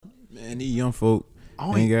And these young folk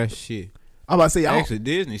ain't got shit. I'm about to say, actually,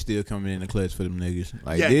 Disney still coming in the clutch for them niggas.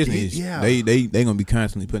 Like Disney, they gonna be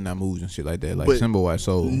constantly putting out moves and shit like that. Like Simba White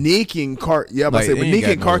Soul, Nick and but Nick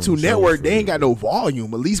and Cartoon Network, they ain't got no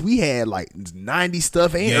volume. At least we had like 90s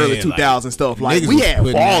stuff and early 2000 stuff. Like we had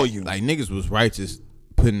volume. Like niggas was righteous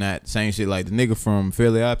putting that same shit. Like the nigga from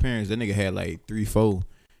Fairly Odd Parents, that nigga had like 3-4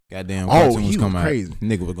 goddamn cartoons come out. Crazy.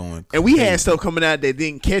 Nigga was going crazy. And we had stuff coming out that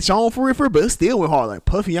didn't catch on for it, but it still went hard. Like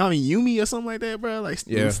Puffy Yumi or something like that, bro. Like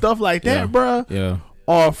stuff like that, bro. Yeah.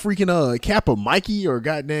 Or freaking Kappa Mikey or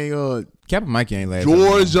goddamn Kappa Mikey ain't last.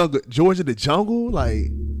 George of the Jungle,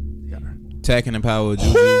 like Attacking the Power of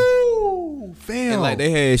Juju. Fam. And like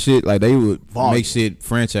they had shit like they would make shit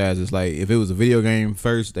franchises. Like if it was a video game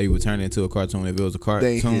first, they would turn it into a cartoon. If it was a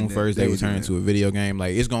cartoon first, they would turn it into a video game.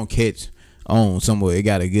 Like it's gonna catch on somewhere. It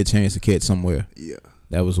got a good chance to catch somewhere. Yeah.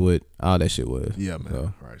 That was what all that shit was. Yeah, man.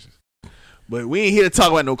 So. Righteous. But we ain't here to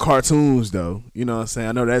talk about no cartoons though. You know what I'm saying?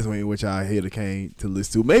 I know that's what y'all here to came to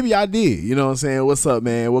listen to. Maybe I did. You know what I'm saying? What's up,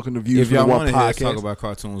 man? Welcome to Views from the One Podcast. If y'all want to talk about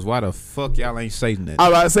cartoons, why the fuck y'all ain't saying that? I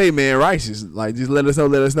was about to say, man, Righteous. Like just let us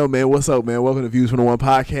know, man. What's up, man? Welcome to Views from the One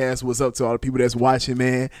Podcast. What's up to all the people that's watching,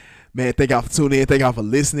 man? Man, thank y'all for tuning in. Thank y'all for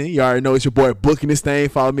listening. You already know it's your boy booking this thing.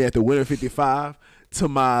 Follow me at the Winner 55. To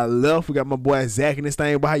my left, we got my boy Zach in this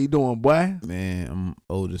thing. But how you doing, boy? Man, I'm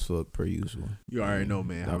old as fuck per usual. You already know,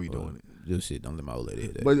 man. How we doing it? Just shit. Don't let my old lady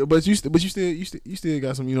hit that. But you still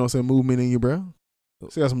got some, you know what I'm saying, movement in you, bro.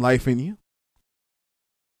 Still got some life in you.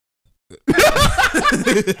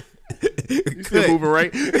 You still moving,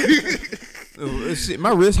 right? Shit,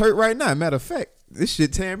 my wrist hurt right now. Matter of fact, this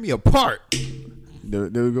shit tearing me apart. There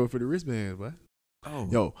we go for the wristbands, boy. Oh.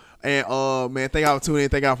 Yo, and man, thank y'all for tuning in.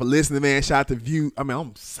 Thank y'all for listening, man. Shout out to View. I mean,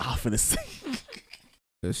 I'm soft in the sing.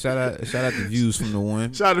 Shout out to Views from the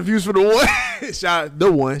One. Shout out to Views from the One. Shout out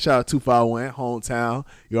the One. Shout out 251 hometown.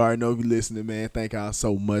 You already know if you listening, man. Thank y'all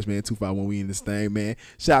so much, man. 251, we in this thing, man.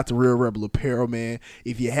 Shout out to Real Rebel Apparel, man.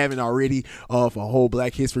 If you haven't already, for a whole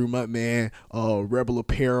Black History Month, man, Rebel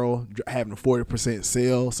Apparel having a 40%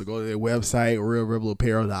 sale. So go to their website,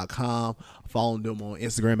 realrebelapparel.com. Follow them on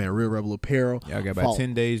Instagram at Real Rebel Apparel. Y'all got about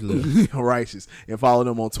 10 days left. Righteous. And follow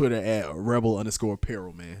them on Twitter at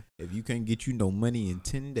Rebel_Apparel, man. If you can't get you no money in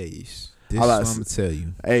 10 days, this is what I'm going to tell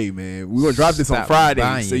you. Hey, man, we're going to drop this on Friday.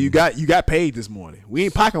 Buying. So you got paid this morning. We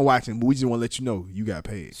ain't pocket watching, but we just want to let you know you got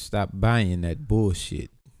paid. Stop buying that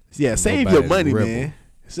bullshit. Yeah, save your money, man.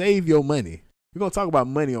 Save your money. We're going to talk about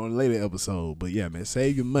money on a later episode. But yeah, man,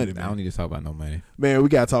 save your money, man. I don't need to talk about no money. Man, we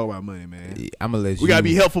got to talk about money, man. I'm going to let you. We got to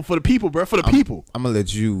be helpful for the people, bro. For the people. I'm going to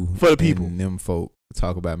let you. For the people. And them folk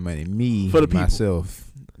talk about money. Me, for the people. Myself.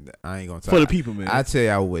 I ain't going to talk. For the people, man. I tell you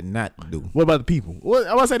I would not do. What about the people? What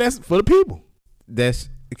I want to say that's for the people.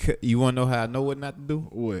 You want to know how I know what not to do?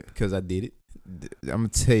 What? Because I did it. I'm going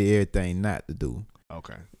to tell you everything not to do.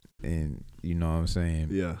 Okay. And you know what I'm saying?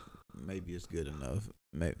 Yeah. Maybe it's good enough.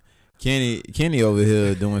 Maybe. Kenny over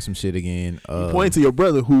here doing some shit again. You point to your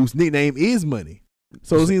brother whose nickname is Money.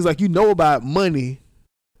 So it seems like you know about money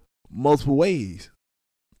multiple ways.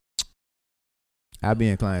 I'd be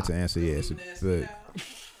inclined to answer yes,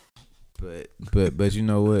 but you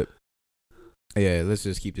know what? Yeah, let's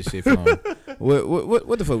just keep this shit flowing.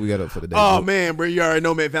 What the fuck we got up for today? Oh man, bro, you already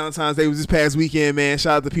know, man. Valentine's Day was this past weekend, man.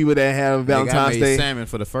 Shout out to people that have Valentine's Day. Salmon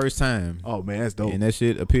for the first time. Oh man, that's dope. And that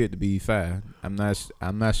shit appeared to be fire. I'm not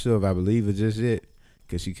sure if I believe it just yet,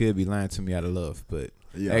 because she could be lying to me out of love. But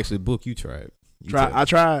actually, Book, you tried. I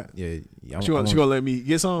tried. Yeah. She gonna let me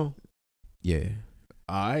get some? Yeah.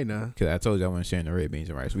 All right, now. Because I told you I wasn't sharing the red beans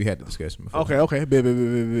and rice. We had the discussion before. Okay. Bet,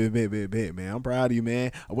 man. I'm proud of you,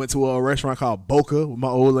 man. I went to a restaurant called Boca with my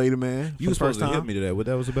old lady, man. You was supposed to hit me to that. What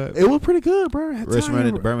that was about? It was pretty good, bro. Restaurant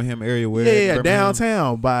in the Birmingham area where? Yeah,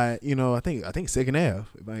 downtown by, I think 2nd Ave,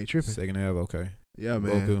 if I ain't tripping. 2nd Ave, okay. Yeah,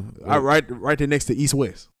 man. Right there next to East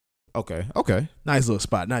West. Okay. Nice little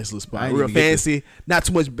spot. Real fancy. Not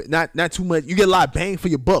too much. Not too much. You get a lot of bang for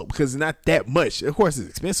your buck because it's not that much. Of course, it's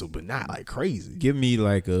expensive, but not like crazy. Give me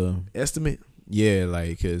like a estimate. Yeah, like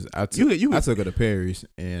because I took her to Perry's,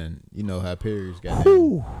 and you know how Perry's got.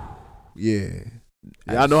 Yeah.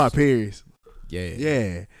 I know how Perry's.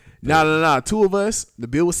 Yeah. No. 2 of us. The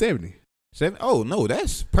bill was 70. 70? Oh no,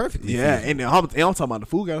 that's perfect. Yeah, and I'm talking about the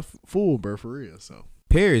food got full, bro, for real. So.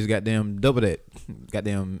 Perry's goddamn double that.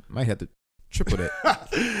 Goddamn might have to triple that.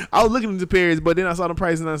 I was looking into Perry's, but then I saw the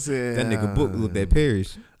price and I said that nigga Book looked at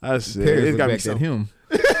Perry's. I said Perry's got back at him.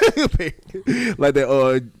 Like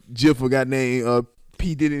that Jiff got named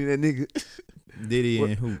P Diddy and that nigga. Diddy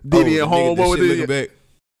and who? Diddy and home. What was it? Back.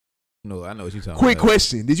 No, I know what you talking about. Quick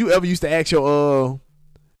question: did you ever used to ask your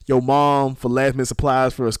mom for last minute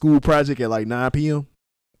supplies for a school project at like 9 p.m.?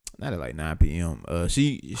 not at like 9 p.m.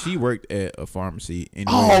 She worked at a pharmacy.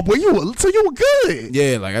 Anyway. Oh, boy, you were good.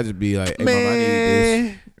 Yeah, like I just be like, hey, man, mom, I need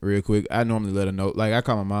this real quick. I normally let her know. Like I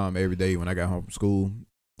call my mom every day when I got home from school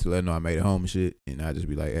to let her know I made it home and shit. And I just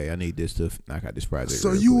be like, hey, I need this to knock out this project.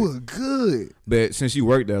 So you were good. But since she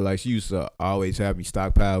worked there, like she used to always have me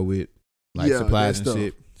stockpile with like supplies and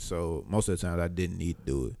shit. So most of the times I didn't need to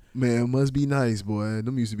do it. Man, must be nice, boy.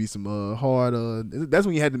 Them used to be some hard. That's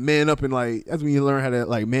when you had to man up and like. That's when you learn how to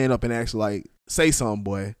like man up and actually like say something,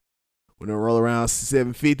 boy. When they roll around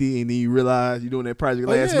 750 and then you realize you're doing that project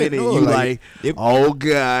last minute, and you like oh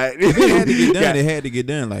god, if it had to get done. It had to get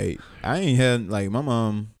done. Like I ain't had like my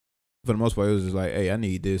mom for the most part. It was just like, hey, I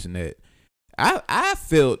need this and that. I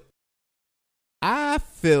felt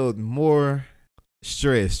more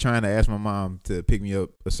stress trying to ask my mom to pick me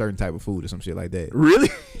up a certain type of food or some shit like that. Really?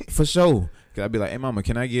 For sure. Cause I'd be like, hey mama,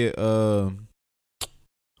 can I get name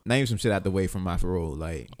some shit out the way from my parole?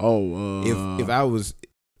 Like if I was,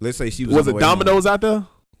 let's say she was it Domino's out there?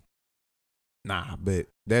 Nah, but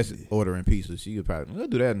that's ordering pizza. She could probably, we'll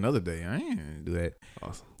do that another day. I ain't gonna do that.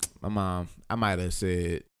 Awesome. My mom, I might have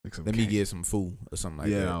said, let me get some food or something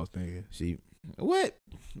like that. Yeah, I was thinking. What?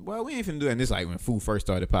 Well, we ain't finna do that. And this like when food first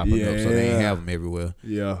started popping up, so they ain't have them everywhere.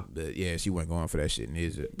 Yeah. But yeah, she wasn't going for that shit. And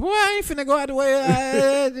is it? Boy, I ain't finna go out the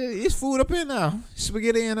way. It's food up in now.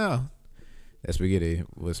 Spaghetti in now. That spaghetti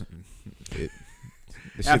was it.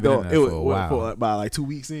 The shit been in there for a while. For about like 2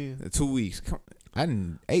 weeks in. 2 weeks. I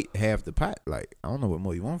didn't ate half the pot. Like I don't know what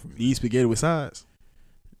more you want from me. You eat spaghetti with sides?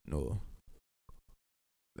 No.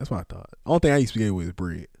 That's what I thought. The only thing I eat spaghetti with is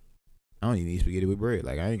bread. I don't even eat spaghetti with bread.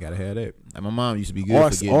 Like I ain't gotta have that. Like, my mom used to be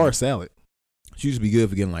good for getting, or salad. She used to be good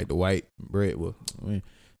for getting like the white bread. Well, I mean,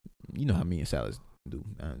 you know how me and salads do.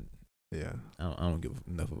 I don't give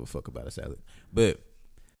enough of a fuck about a salad. But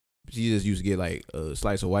she just used to get like a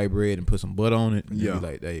slice of white bread and put some butter on it. And be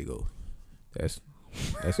like, there you go. That's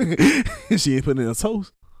she ain't putting it in a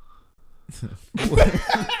toast.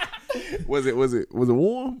 Was it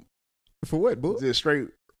warm? For what, boo? Just straight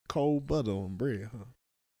cold butter on bread, huh?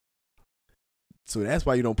 So that's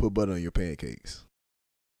why you don't put butter on your pancakes.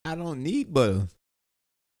 I don't need butter.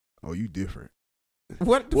 Oh, you different.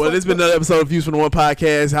 What? Well, it's been another episode of Views from the One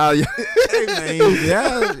podcast. How you? Hey,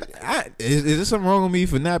 man, is there something wrong with me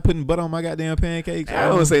for not putting butter on my goddamn pancakes? I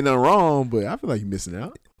don't say nothing wrong, but I feel like you're missing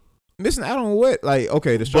out. Missing out on what? Like,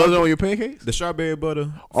 okay, the butter on your pancakes? The strawberry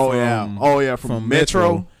butter. From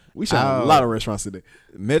Metro. We shot a lot of restaurants today.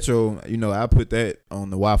 Metro, you know, I put that on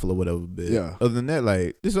the waffle or whatever. But other than that,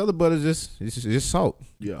 like this other butter, it's just salt.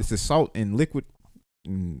 Yeah, it's just salt in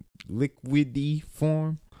liquidy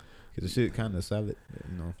form. Cause the shit kind of solid,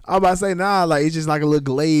 you know. I was about to say like it's just like a little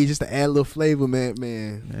glaze, just to add a little flavor, man.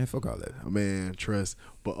 Man, fuck all that. Man, trust.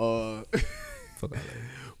 But fuck all that.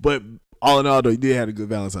 But all in all, though, you did have a good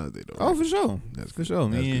Valentine's Day, though. Right? Oh, for sure. That's for sure.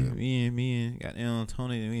 Me and goddamn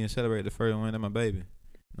Tony, and we celebrate the first one. That's my baby. You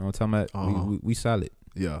know what I'm talking about? We solid.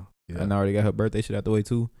 Yeah. And I already got her birthday shit out the way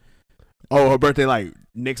too. Oh, her birthday like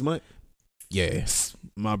next month? Yeah.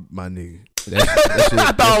 My nigga. That shit,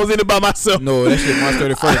 I thought I was in it by myself. No, that shit March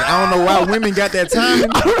 31st. I don't know why women got that timing.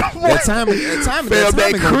 That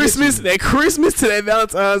Christmas to that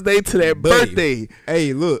Valentine's Day to that birthday.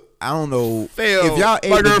 Hey, look, I don't know if y'all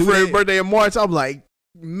able my girlfriend's to do that, birthday in March. I'm like,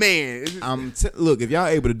 man. Look, if y'all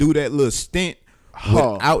able to do that little stint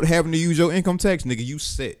without having to use your income tax, nigga, you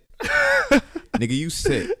set. Nigga, you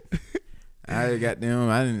set. I got them.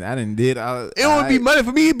 I didn't did. It wouldn't be money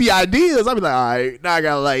for me. It'd be ideas. I'd be like, all right, now I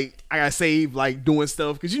gotta save like doing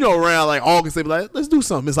stuff because around like August they be like, let's do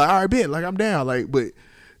something. It's like, all right, bet, like I'm down. Like, but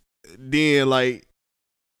then like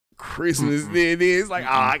Christmas, then it's like,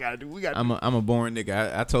 we got. I'm a boring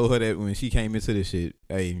nigga. I told her that when she came into this shit,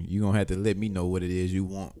 hey, you gonna have to let me know what it is you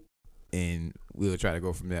want, and we'll try to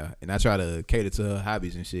go from there. And I try to cater to her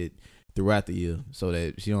hobbies and shit throughout the year so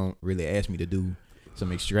that she don't really ask me to do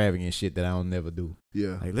some extravagant shit that I don't never do.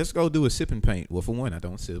 Yeah. Like, let's go do a sip and paint. Well, for one, I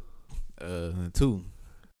don't sip. 2,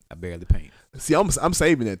 I barely paint. See, I'm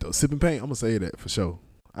saving that though. Sip and paint, I'm gonna save that for sure.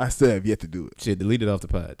 I still have yet to do it. Shit, delete it off the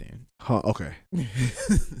pod then. Huh, okay.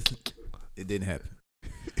 It didn't happen.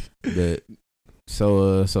 But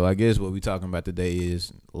so I guess what we talking about today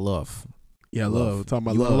is love. Yeah, love. We're talking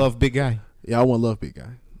about you love. Love big guy. Yeah, I want love big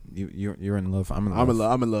guy. You're in love. I'm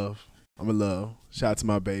in love. Shout out to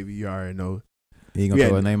my baby. You already know. You gonna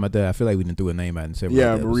throw a name out there? I feel like we didn't throw a name out in several.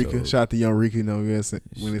 Yeah, Marika. Shout out to young Rika.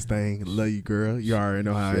 When this thing, love you, girl. You already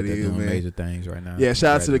know how it is, doing man. Major things right now. Yeah,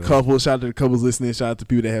 shout out to the couple. Shout out to the couples listening. Shout out to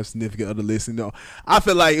people that have significant other listening. No, I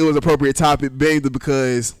feel like it was appropriate topic, baby,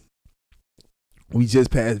 because we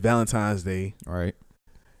just passed Valentine's Day. All right.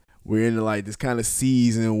 We're in like this kind of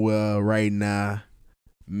season where right now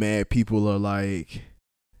mad people are like,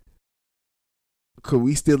 cause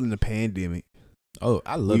we still in the pandemic. Oh,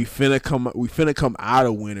 I love we finna come out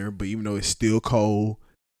of winter, but even though it's still cold.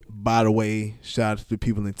 By the way, shout out to the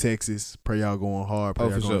people in Texas. Pray y'all going hard. Pray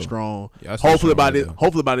y'all going strong. Hopefully by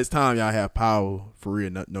this time y'all have power for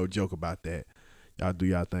real. No joke about that. Y'all do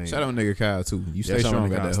y'all thing. Shout out nigga Kyle too. You stay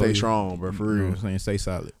strong. Stay strong, bro. For real. You know what I'm saying? Stay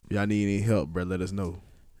solid. Y'all need any help, bro? Let us know.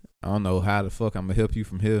 I don't know how the fuck I'm gonna help you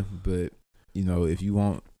from here, but you know if you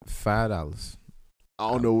want $5,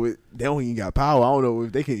 I don't know. They don't even got power. I don't know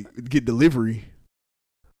if they can get delivery.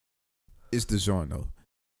 It's the joint though.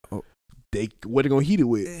 What they gonna heat it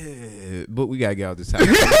with? Yeah, but we gotta get out this house.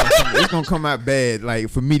 It's gonna come out bad, like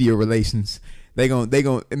for media relations. They gonna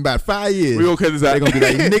in about 5 years. We gonna cut this out. They gonna be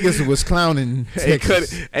like niggas was clowning. Hey, cut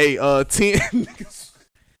it. Hey, 10.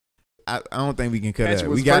 I don't think we can cut it.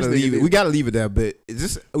 We gotta leave it. We gotta leave it there. But it's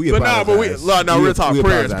just we. But real talk.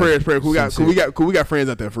 Prayers. We got friends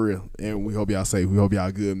out there for real, and we hope y'all safe. We hope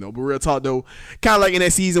y'all good. No, but real talk though, kind of like in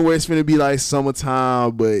that season where it's finna be like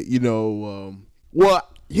summertime, but you know,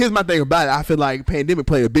 here's my thing about it. I feel like pandemic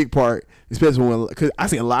played a big part, especially when, because I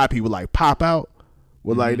seen a lot of people like pop out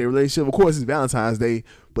with like their relationship. Of course, it's Valentine's Day,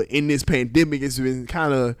 but in this pandemic, it's been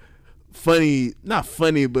kind of funny. Not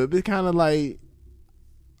funny, but it's kind of like,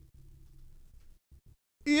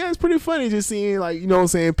 yeah, it's pretty funny just seeing like, you know what I'm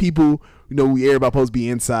saying, people, you know, everybody supposed to be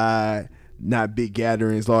inside, not big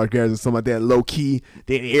gatherings, large gatherings, something like that, low key.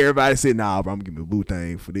 Then everybody said, nah, bro, I'm gonna give me a boo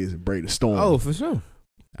thing for this and break the storm. Oh, for sure.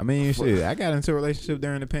 I mean, shit. I got into a relationship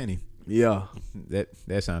during the penny. Yeah,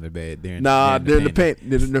 that sounded bad. During the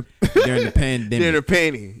pandemic. During the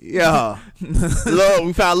penny. Yeah, love.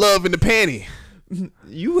 We found love in the penny.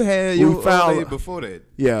 You had your found before that.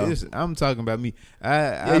 Yeah, I'm talking about me.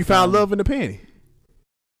 You found love in the penny.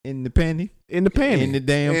 In the penny. In the penny. In the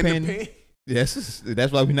damn penny. Yes,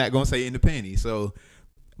 that's why we're not gonna say in the penny. So,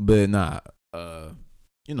 but nah,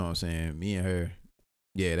 you know what I'm saying. Me and her,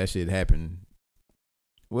 yeah, that shit happened.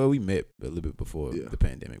 Well, we met a little bit before the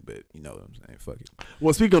pandemic, but you know what I'm saying. Fuck it.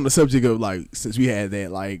 Well, speaking on the subject of like, since we had that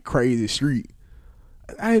like crazy street,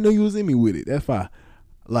 I didn't know you was in me with it. That's fine.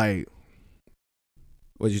 Like,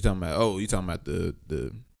 what you talking about? Oh, you talking about the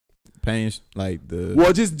pains, like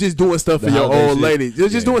the just doing stuff for your old lady.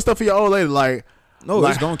 Just doing stuff for your old lady. Like, no,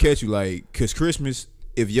 it's gonna catch you. Like, cause Christmas,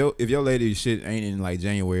 if your lady shit ain't in like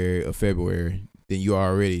January or February, then you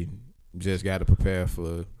already just got to prepare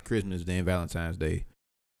for Christmas, then Valentine's Day.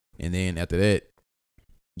 And then after that,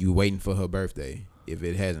 you waiting for her birthday if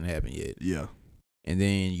it hasn't happened yet. Yeah. And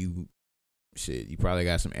then you probably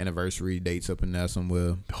got some anniversary dates up in there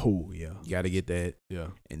somewhere. Oh, yeah. You got to get that. Yeah.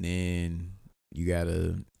 And then you got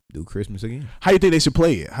to do Christmas again. How you think they should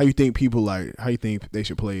play it? How you think they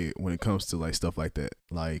should play it when it comes to like stuff like that?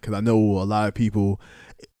 Like, because I know a lot of people,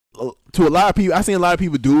 I seen a lot of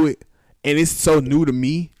people do it, and it's so new to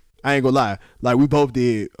me. I ain't gonna lie. Like, we both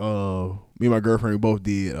did, me and my girlfriend, we both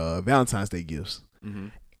did Valentine's Day gifts. Mm-hmm.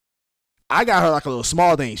 I got her like a little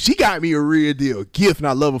small thing. She got me a real deal gift, and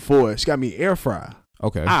I love her for it. She got me an air fryer.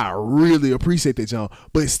 Okay. I really appreciate that, John.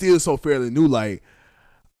 But it's still so fairly new. Like,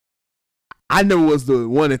 I never was the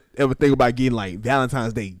one to ever think about getting like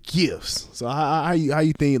Valentine's Day gifts. So how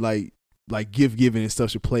you think like gift giving and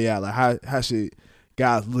stuff should play out? Like how should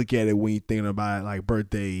guys look at it when you're thinking about like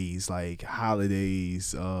birthdays, like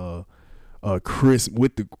holidays, Christmas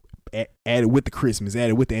added with the Christmas,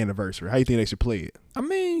 added with the anniversary? How you think they should play it? I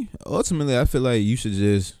mean, ultimately, I feel like you should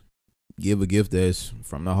just give a gift that's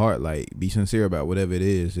from the heart. Like, be sincere about whatever it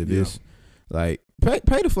is. If it's like pay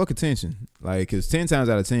the fuck attention. Like, cause 10 times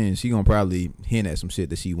out of 10, she gonna probably hint at some shit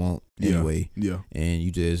that she want anyway. Yeah. And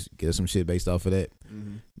you just get some shit based off of that.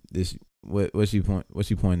 Mm-hmm. This what's she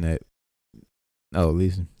pointing at? Oh,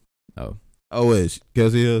 listen. Oh, it's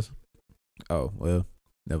Kelsey Hills. Oh, well,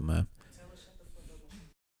 never mind.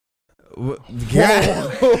 Yo.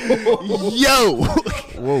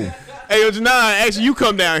 Whoa. Hey, yo, Janine, actually, you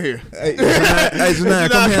come down here. Hey, Janine,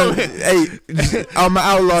 come here. Hey, all my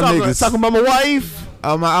outlaw niggas. Talking about my wife.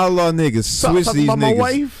 All my outlaw niggas. Switch talking these about niggas. My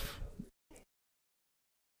wife.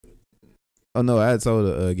 Oh, no, I had told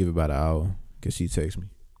her give it about an hour because she texted me.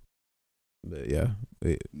 But, yeah.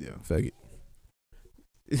 Fuck it.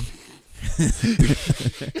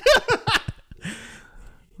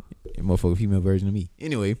 Motherfucker, female version of me.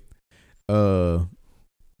 Anyway, but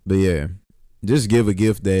yeah, just give a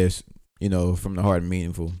gift that's, you know, from the heart and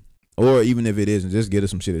meaningful. Or even if it isn't, just get her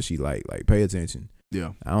some shit that she like pay attention.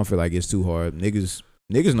 Yeah. I don't feel like it's too hard. Niggas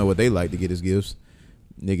know what they like to get as gifts.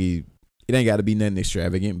 Nigga, it ain't got to be nothing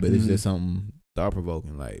extravagant, but it's just something thought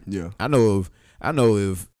provoking. Like, yeah, I know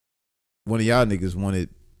if one of y'all niggas wanted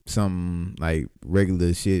some like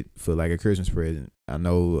regular shit for like a Christmas present, I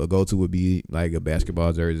know a go-to would be like a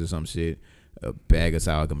basketball jersey or some shit, a bag of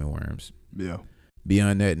sour gummy worms. Yeah.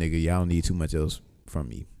 Beyond that, nigga, y'all don't need too much else from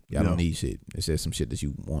me. Y'all don't need shit. It's just some shit that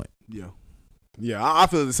you want. Yeah. Yeah, I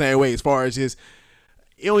feel the same way as far as just,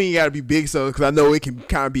 it don't even got to be big, so, because I know it can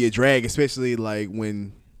kind of be a drag, especially like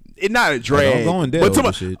when, it's not a drag. Like,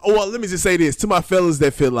 but shit. Well, let me just say this. To my fellas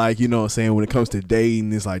that feel like, you know what I'm saying, when it comes to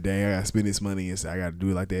dating, it's like, dang, I got to spend this money and I got to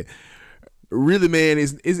do it like that. Really, man,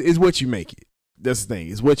 is what you make it. That's the thing.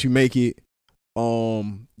 It's what you make it.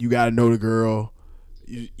 You got to know the girl.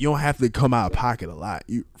 You don't have to come out of pocket a lot.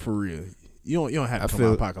 For real. You don't have to come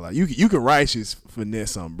out of pocket a lot. You can righteous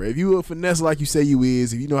finesse something, bro. If you a finesse like you say you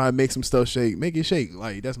is, if you know how to make some stuff shake, make it shake.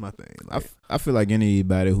 Like, that's my thing. Like, I feel like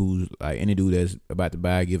anybody who's like, any dude that's about to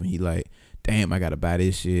buy a gift and he like, damn, I gotta buy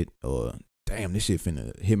this shit, or damn, this shit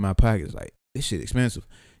finna hit my pockets. Like, this shit expensive.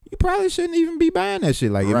 You probably shouldn't even be buying that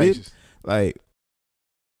shit. Like, if it, like,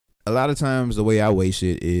 a lot of times the way I weigh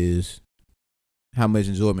shit is how much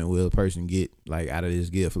enjoyment will a person get like out of this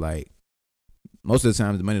gift. Like, most of the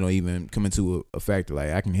time the money don't even come into a factor. Like,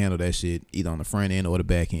 I can handle that shit either on the front end or the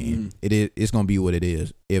back end. It's gonna be what it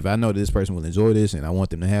is. If I know that this person will enjoy this and I want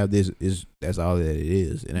them to have this, that's all that it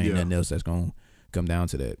is. It ain't nothing else that's gonna come down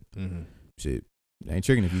to that. Shit, it ain't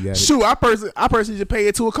tricking if you got it. Shoot, I personally just pay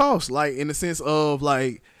it to a cost. Like, in the sense of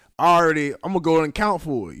like, I'm gonna go and count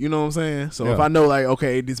for it. You know what I'm saying? So if I know like,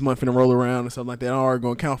 okay, this month finna roll around or something like that, I'm already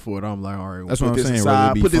gonna count for it. I'm like, all right, that's what I'm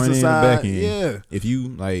saying. Put this aside. Yeah. If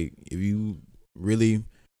you really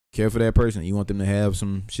care for that person, you want them to have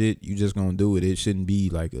some shit, you just gonna do it. It shouldn't be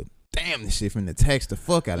like a damn, this shit finna tax the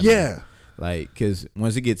fuck out of me. Like, cause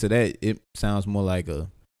once it gets to that, it sounds more like a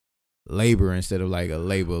labor instead of like a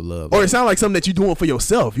labor of love. Or it sounds like something that you're doing for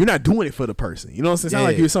yourself. You're not doing it for the person. You know what I'm saying? It sounds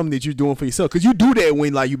like you're something that you're doing for yourself. Cause you do that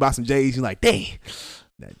when like you buy some J's, you're like, dang,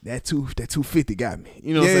 that 250 got me.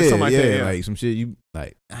 You know what I'm saying? Something like that. Like some shit you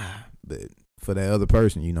like, but for that other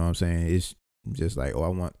person, you know what I'm saying? It's just like, oh, I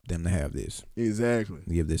want them to have this. Exactly.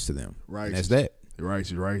 Give this to them. Right. And that's that.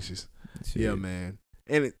 Righteous. Shit. Yeah, man.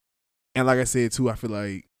 And like I said too, I feel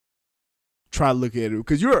like try to look at it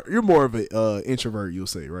because you're more of an introvert. You'll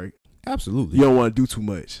say, right? Absolutely. You don't want to do too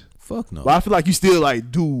much. Fuck no. But I feel like you still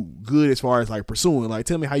like do good as far as like pursuing. Like,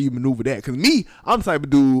 tell me how you maneuver that. Because me, I'm the type of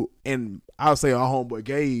dude, and I'll say our homeboy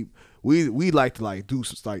Gabe, we like to like do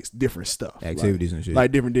some like different stuff, activities like, and shit,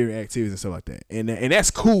 like different activities and stuff like that. And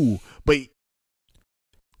that's cool. But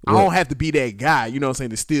I don't have to be that guy. You know what I'm saying?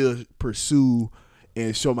 To still pursue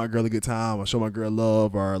and show my girl a good time, or show my girl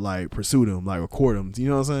love, or like pursue them, like record them. You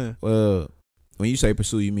know what I'm saying? Well, when you say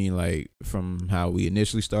pursue, you mean like from how we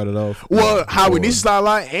initially started off? Well, how we initially started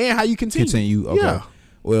out and how you continue. Okay. Yeah.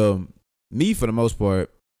 Well, me, for the most part,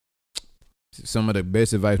 some of the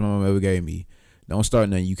best advice my mom ever gave me, don't start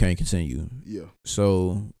nothing you can't continue. Yeah.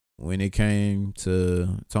 So when it came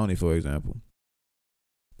to Tony, for example,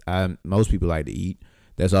 most people like to eat.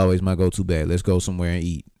 That's always my go-to bag. Let's go somewhere and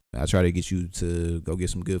eat. I try to get you to go get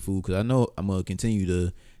some good food because I know I'm going to continue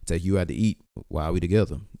to take you out to eat while we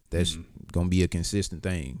together. That's going to be a consistent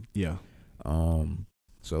thing. Yeah.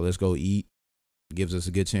 So let's go eat. Gives us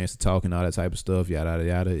a good chance to talk and all that type of stuff, yada, yada,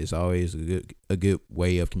 yada. It's always a good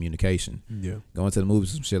way of communication. Yeah. Going to the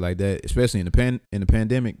movies, some shit like that, especially in the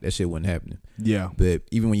pandemic, that shit wasn't happening. Yeah. But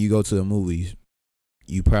even when you go to the movies,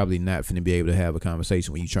 you probably not finna be able to have a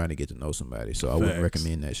conversation when you trying to get to know somebody. So I wouldn't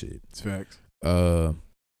recommend that shit. It's facts.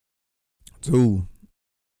 2,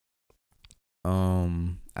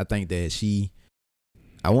 I think that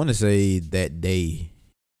I want to say that day,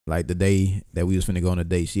 like the day that we was finna go on a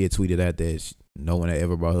date, she had tweeted out that no one had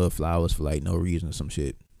ever brought her flowers for like no reason or some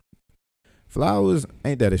shit. Flowers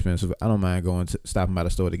ain't that expensive. I don't mind stopping by the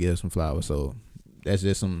store to get her some flowers. So that's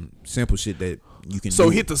just some simple shit that you can do. So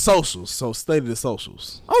hit the socials. So study the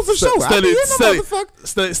socials. Oh, for sure.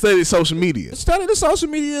 Study social media. Study the social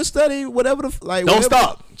media. Study whatever Don't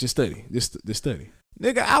stop. Just study. Just study.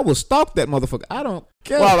 Nigga, I will stalk that motherfucker. I don't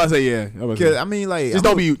care. Well, I say yeah. Cause I mean, like, just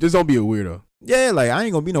don't be a weirdo. Yeah, like I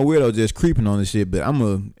ain't gonna be no weirdo just creeping on this shit. But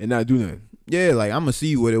and not do nothing. Yeah, like I'm gonna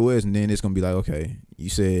see what it was, and then it's gonna be like, okay, you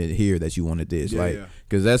said here that you wanted this,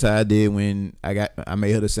 because that's how I did when I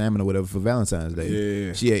made her the salmon or whatever for Valentine's Day.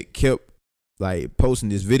 Yeah. She had kept like posting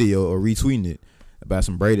this video or retweeting it about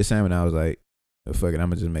some braided salmon. I was like, oh, fuck it, I'm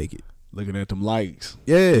gonna just make it. Looking at them likes.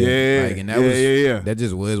 Yeah. Like, and that that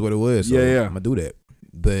just was what it was. So I'm gonna do that.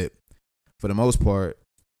 But for the most part,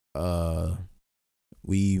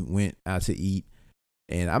 we went out to eat.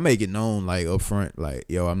 And I make it known, like, up front, like,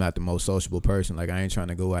 yo, I'm not the most sociable person. Like, I ain't trying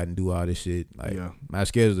to go out and do all this shit. Like, my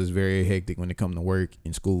schedule is very hectic when it comes to work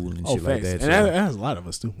and school and shit like that. And that has a lot of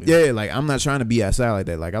us, too. Yeah, like, I'm not trying to be outside like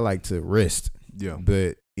that. Like, I like to rest. Yeah.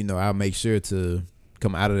 But, you know, I'll make sure to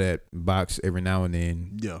come out of that box every now and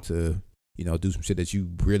then to, you know, do some shit that you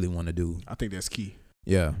really want to do. I think that's key.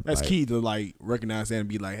 Yeah. That's key to like recognize that and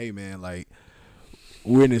be like, hey man, like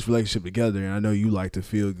we're in this relationship together and I know you like to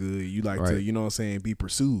feel good. You like to, you know what I'm saying, be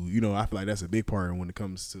pursued. You know, I feel like that's a big part when it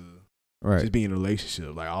comes to just being in a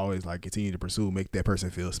relationship. Like always like continue to pursue, make that person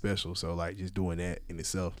feel special. So like just doing that in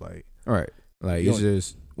itself, like like it's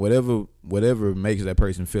just whatever makes that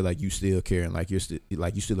person feel like you still care and like you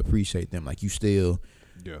still appreciate them, like you still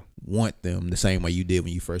want them the same way you did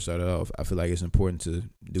when you first started off. I feel like it's important to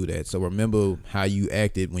do that. So remember how you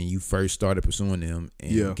acted when you first started pursuing them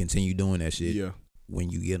and continue doing that shit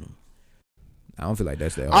when you get them. I don't feel like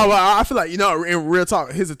that's that hard. I feel like, you know, in real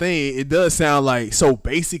talk, here's the thing, it does sound like so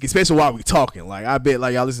basic, especially while we talking. Like I bet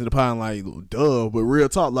like y'all listen to the pod and like duh, but real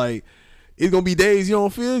talk, like it's gonna be days you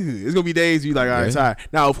don't feel good. It's gonna be days you like, all right, sorry.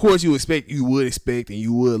 Now of course you would expect and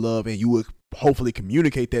you would love and you would hopefully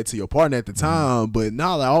communicate that to your partner at the time, but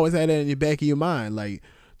now like always have that in your back of your mind, like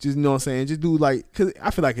just, you know what I'm saying, just do like, cause I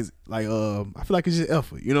feel like it's like I feel like it's just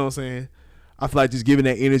effort, you know what I'm saying. I feel like just giving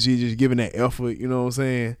that energy, just giving that effort, you know what I'm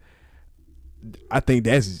saying. I think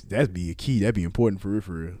that'd be a key. That'd be important for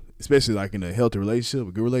real, especially like in a healthy relationship,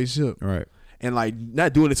 a good relationship, right? And like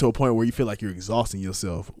not doing it to a point where you feel like you're exhausting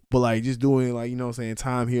yourself, but like just doing like, you know what I'm saying,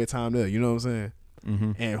 time here, time there, you know what I'm saying.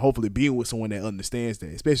 And hopefully being with someone that understands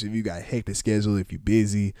that, especially if you got a hectic schedule, if you're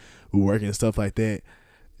busy, we're working and stuff like that,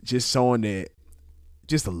 just showing that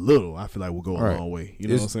just a little, I feel like will go a long way. You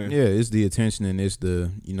know what I'm saying? Yeah, it's the attention and it's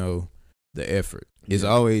the, you know, the effort. It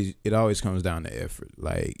always comes down to effort.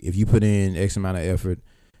 Like if you put in X amount of effort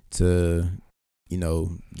to, you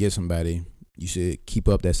know, get somebody, you should keep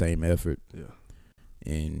up that same effort. Yeah.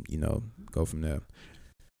 And, you know, go from there.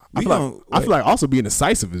 I feel like also being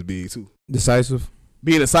decisive is big too.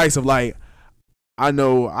 Being decisive, like I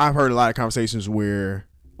know I've heard a lot of conversations where,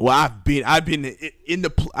 well, I've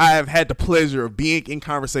had the pleasure of being in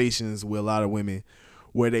conversations with a lot of women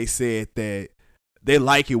where they said that they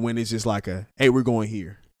like it when it's just like a, hey, we're going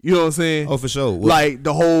here. You know what I'm saying? Oh, for sure. Like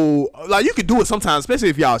the whole, like you can do it sometimes, especially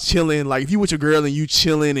if y'all chilling. Like if you with your girl and you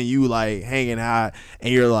chilling and you like hanging out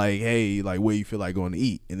and you're like, hey, like where you feel like going to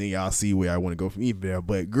eat, and then y'all see where I want to go from eating there.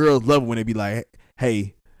 But girls love it when they be like,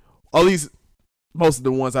 hey, at least most of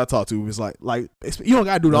the ones I talk to is like you don't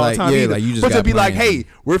gotta do it all the time either. Like you just but to be like, hey,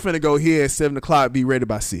 we're finna go here at 7:00, be ready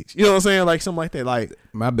by 6. You know what I'm saying? Like something like that. Like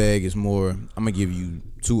my bag is more, I'm gonna give you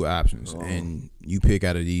 2 options and you pick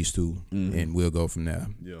out of these 2 and we'll go from there.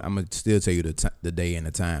 I'm gonna still tell you the day and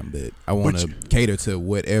the time, but I want to cater to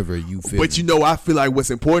whatever you feel. But you know, I feel like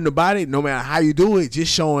what's important about it, no matter how you do it,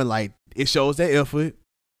 just showing like it shows that effort.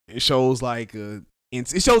 It shows like it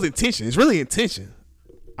shows intention. It's really intention.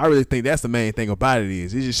 I really think that's the main thing about it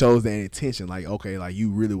is it just shows that intention. Like, okay, like you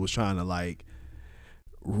really was trying to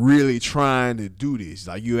really trying to do this.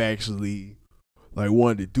 Like you actually like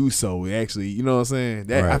wanted to do so. Actually, you know what I'm saying?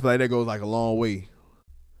 That I feel like that goes like a long way.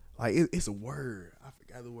 Like it's a word. I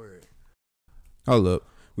forgot the word. Hold up.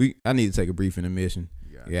 I need to take a brief intermission.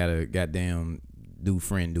 You gotta goddamn do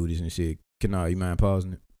friend duties and shit. Kenard, you mind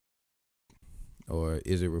pausing it? Or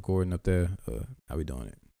is it recording up there? How we doing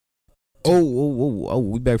it? Oh,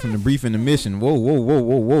 we back from the brief intermission.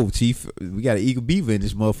 Whoa, Chief. We got an Eagle Beaver in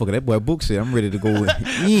this motherfucker. That boy Book said I'm ready to go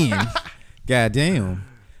in. Goddamn.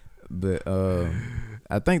 But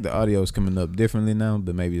I think the audio is coming up differently now,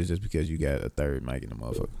 but maybe it's just because you got a third mic in the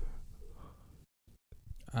motherfucker.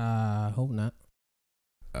 I hope not.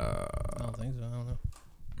 I don't think so. I don't know.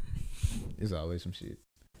 It's always some shit.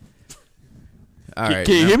 All right.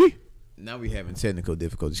 Can you hear me? Now we having technical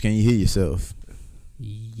difficulties. Can you hear yourself?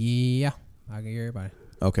 Yeah, I can hear everybody.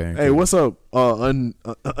 Okay. Hey, what's up,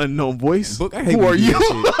 unknown voice? Book, I hate Who are you?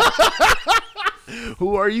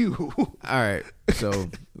 Who are you? All right. So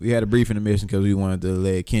we had a brief intermission because we wanted to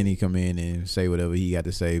let Kenny come in and say whatever he got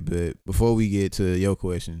to say. But before we get to your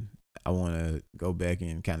question, I want to go back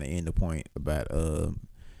and kind of end the point about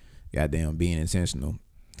goddamn being intentional,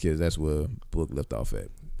 because that's where Book left off at.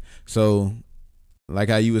 So, like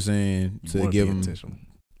how you were saying, to give him,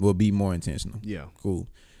 will be more intentional. Yeah. Cool.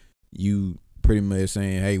 You pretty much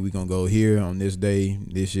saying, hey, we gonna go here on this day,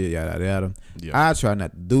 this shit, yada yada. Yeah. I try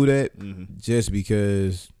not to do that just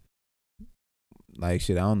because, like,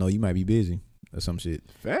 shit, I don't know, you might be busy or some shit.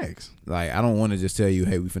 Facts. Like, I don't want to just tell you,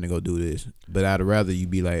 hey, we finna go do this, but I'd rather you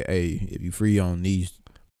be like, hey, if you free on this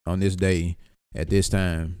day at this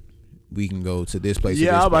time, we can go to this place.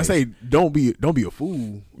 Yeah, I was about to place. say, don't be a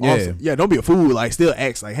fool. Yeah. Also, yeah, don't be a fool. Like, still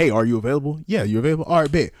ask, like, hey, are you available? Yeah, you available? All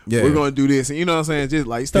right, bet. Yeah. We're gonna do this, and you know what I'm saying? Just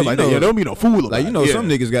like stuff like know, that. Yeah, don't be no fool about like, you know, it. some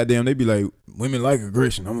niggas, goddamn, they be like, women like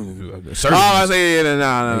aggression. I'm Oh, I say,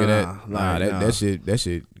 nah. That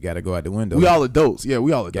shit gotta go out the window. We all adults. Yeah,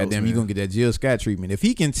 we all adults. Goddamn, man. you gonna get that Jill Scott treatment. If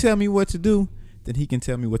he can tell me what to do, then he can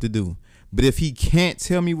tell me what to do. But if he can't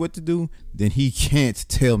tell me what to do, then he can't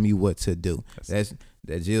tell me what to do. That's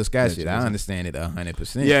that Jill Scott shit. I understand it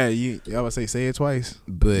 100%. Yeah, I would say it twice,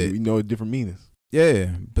 but you know different meanings.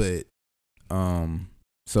 Yeah, but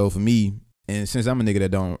so for me, and since I'm a nigga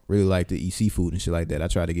that don't really like to eat seafood and shit like that, I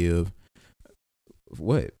try to give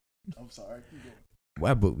what? I'm sorry.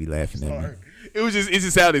 Why book be laughing at me? It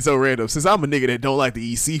just sounded so random. Since I'm a nigga that don't like to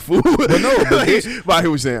eat seafood. But no, but like, I hear what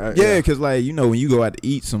you're saying. Yeah, because like, you know, when you go out to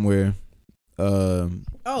eat somewhere, Oh.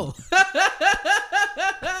 I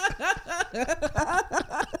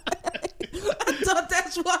thought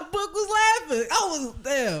that's why Book was laughing. I was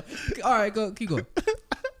damn. All right, keep going.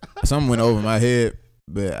 Something went over my head,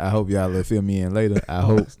 but I hope y'all will fill me in later. I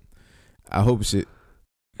hope shit.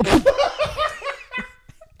 My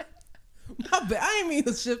bad. I ain't mean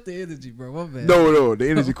to shift the energy, bro. My bad. No, the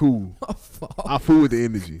energy cool. My fault. I fool with the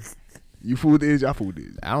energy. You fool with the energy, I fool with the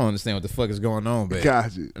energy. I don't understand what the fuck is going on, but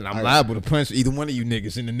gotcha. And I'm liable to punch either one of you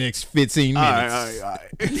niggas in the next 15 minutes. All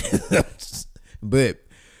right. But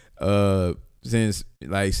since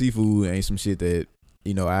like seafood ain't some shit that,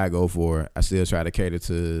 you know, I go for, I still try to cater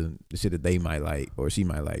to the shit that they might like or she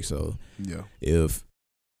might like. So yeah, if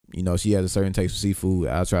you know she has a certain taste for seafood,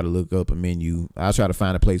 I'll try to look up a menu. I'll try to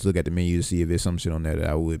find a place, look at the menu to see if there's some shit on there that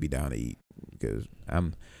I would be down to eat. Because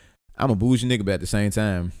I'm a bougie nigga, but at the same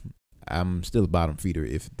time, I'm still a bottom feeder.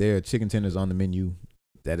 If there are chicken tenders on the menu,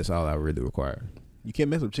 that is all I really require. You can't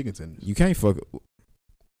mess with chicken tenders. You can't fuck. Well,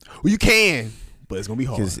 you can, but it's gonna be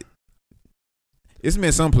hard. It's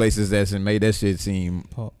been some places that's made that shit seem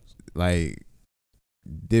like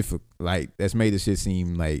difficult. Like that's made the shit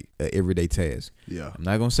seem like an everyday task. Yeah, I'm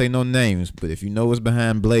not gonna say no names, but if you know what's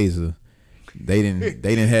behind Blazer, they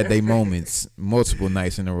didn't had their moments multiple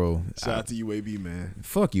nights in a row. Shout out to UAB, man.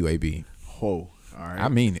 Fuck UAB. Whoa. All right. I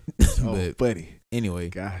mean it. But buddy. Anyway.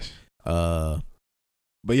 Gosh. But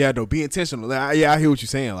yeah, though, be intentional. Yeah, I hear what you're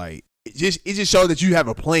saying. Like it just shows that you have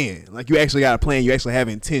a plan. Like you actually got a plan. You actually have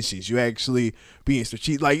intentions. You actually being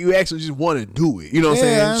strategic. Like you actually just want to do it. You know what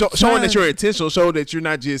I'm saying? Showing that you're intentional. Show that you're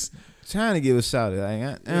not just trying to give a shout.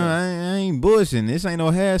 Like I ain't bullshitting. This ain't no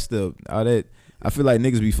hair stuff. All that. I feel like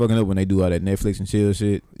niggas be fucking up when they do all that Netflix and chill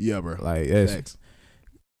shit. Yeah, bro. Like that's.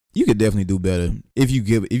 You could definitely do better if you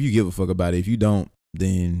give a fuck about it. If you don't,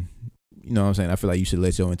 then you know what I'm saying. I feel like you should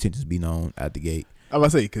let your intentions be known out the gate. I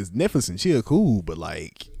was about to say because Netflix and chill cool, but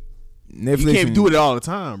like Netflix you can't do it all the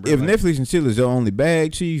time, bro. If Netflix and chill is your only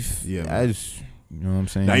bag, chief, yeah, I just you know what I'm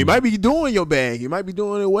saying. Now you might be doing your bag, you might be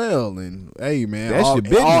doing it well, and hey man, that's your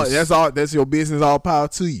business. That's your business. All power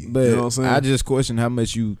to you. But you know what I'm saying? I just question how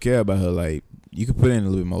much you care about her. Like you could put in a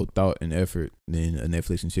little bit more thought and effort than a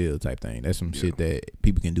Netflix and chill type thing. That's some shit that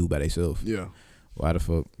people can do by themselves. Yeah. Why the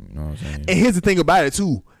fuck? You know what I'm saying? And here's the thing about it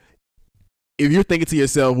too. If you're thinking to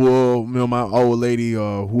yourself, well, you know, my old lady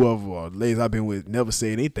or whoever or ladies I've been with never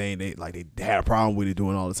said anything, they had a problem with it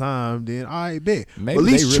doing all the time, then I bet. Maybe at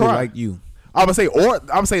least they really like you. I would say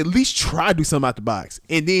at least try to do something out the box.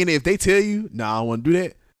 And then if they tell you, nah, I don't want to do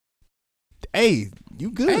that, hey,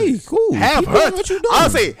 you good. Hey, cool. Have Keep her. doing what you doing. I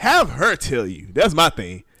would say have her tell you. That's my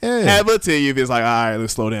thing. Yeah. Have her tell you if it's like, all right,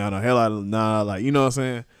 let's slow down or hell out of nah, like, you know what I'm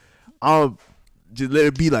saying? I'll just let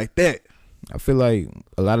it be like that. I feel like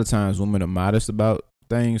a lot of times women are modest about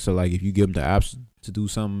things. So like if you give them the option to do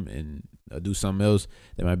something and do something else,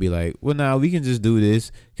 they might be like, well, now we can just do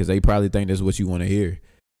this because they probably think that's what you want to hear.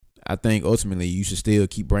 I think ultimately you should still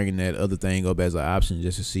keep bringing that other thing up as an option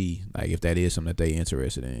just to see like if that is something that they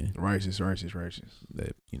interested in. Righteous.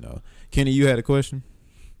 That, you know, Kenny, you had a question?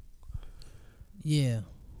 Yeah.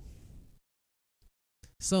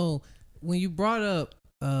 So when you brought up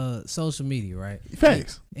social media, right?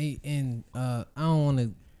 Thanks. And I don't want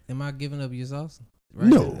to. Am I giving up your sauce? Right?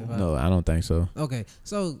 No, I don't think so. Okay,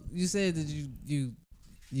 so you said that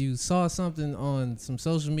you saw something on some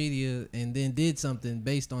social media and then did something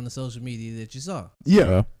based on the social media that you saw.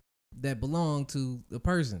 Yeah. That belonged to the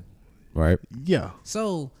person. Right. Yeah.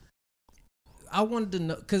 So I wanted to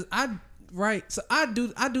know because I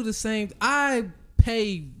do the same. I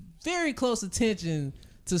pay very close attention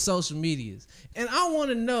to social medias, and I want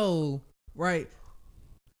to know, right?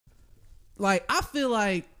 Like I feel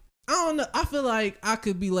like I don't know. I feel like I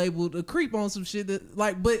could be labeled a creep on some shit that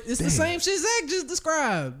like, but it's the same shit Zach just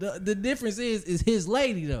described. The difference is his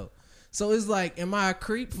lady though. So it's like, am I a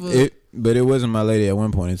creep for? but it wasn't my lady at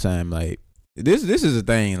one point in time. Like this is a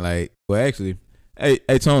thing. Like, well, actually, hey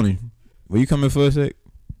Tony, will you come in for a sec?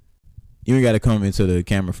 You ain't got to come into the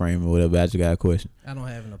camera frame or whatever. I just got a question. I don't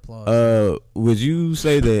have an applause. Would you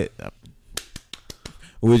say that?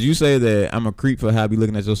 Would you say that I'm a creep for how I be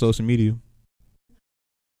looking at your social media?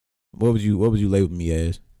 What would you label me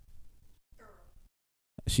as?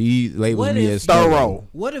 She labels me as thorough.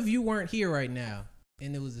 What if you weren't here right now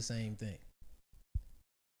and it was the same thing?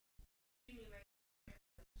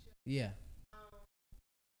 Yeah.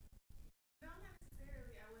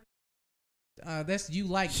 That's you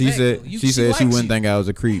like. She said she wouldn't think I was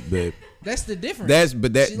a creep, but that's the difference.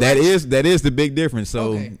 That is the big difference.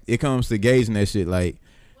 So it comes to gauging that shit. Like,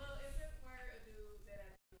 well, if it were a dude that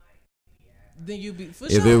I didn't like, yeah. Then you'd be.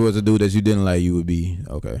 If it was a dude that you didn't like, you would be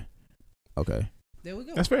okay. There we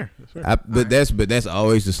go. That's fair. That's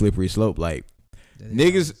always the slippery slope. Like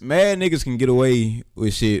mad niggas can get away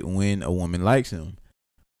with shit when a woman likes him,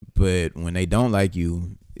 but when they don't like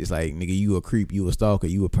you, it's like, nigga, you a creep, you a stalker,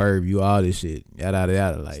 you a perv, you all this shit, yada yada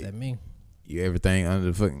yada. Like, what's that mean? You everything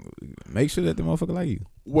under the fucking. Make sure that the motherfucker like you.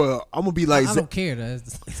 Well, I'm gonna be like, I don't care.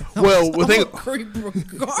 Well, I'm a creep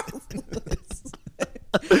regardless.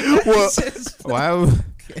 Well,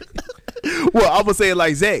 I'm gonna say it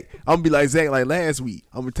like Zach. I'm gonna be like Zach like last week.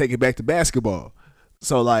 I'm gonna take it back to basketball.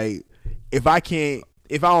 So like, if I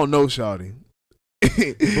don't know shawty,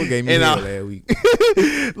 Who gave me last week?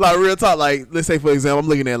 Like real talk, like let's say for example, I'm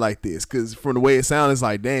looking at it like this, because from the way it sounds, it's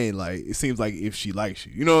like, dang, like it seems like if she likes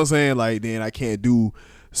you, you know what I'm saying? Like then I can't do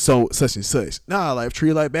such and such. Nah, like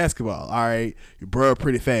treat it like basketball. All right, your bro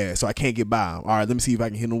pretty fast, so I can't get by him. All right, let me see if I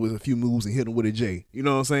can hit him with a few moves and hit him with a J. You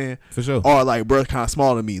know what I'm saying? For sure. Or like bro kind of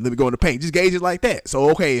smaller than me. Let me go in the paint. Just gauge it like that.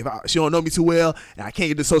 So okay, if she don't know me too well and I can't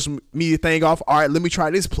get the social media thing off, all right, let me try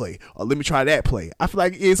this play or let me try that play. I feel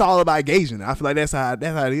like it's all about gauging. I feel like that's how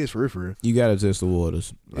it is for real. You gotta test the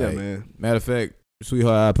waters. Like, yeah, man. Matter of fact,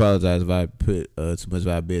 sweetheart, I apologize if I put too much of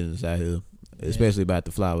our business out here, especially about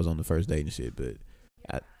the flowers on the first date and shit. But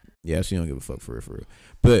yeah, she don't give a fuck for real.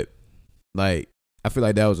 But like, I feel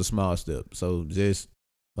like that was a small step. So just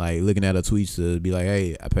like looking at her tweets to be like,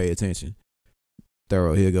 hey, I pay attention.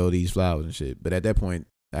 Thorough, here go these flowers and shit. But at that point,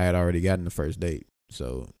 I had already gotten the first date,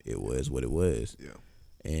 so it was what it was. Yeah.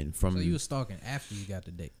 And from so you were stalking after you got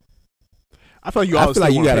the date. I feel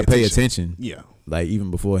like you gotta pay attention. Yeah. Like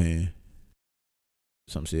even beforehand.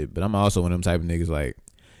 Some shit. But I'm also one of them type of niggas, like,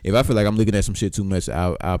 if I feel like I'm looking at some shit too much,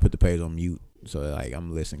 I'll put the page on mute. So like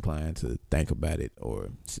I'm less inclined to think about it or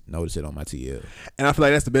notice it on my TL. And I feel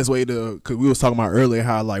like that's the best way to, because we was talking about earlier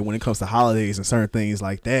how like when it comes to holidays and certain things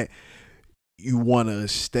like that, you want to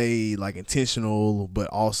stay like intentional, but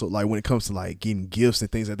also like when it comes to like getting gifts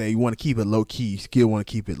and things like that, you want to keep it low key. You still want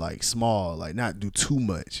to keep it like small, like not do too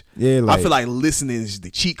much. Yeah, like, I feel like listening is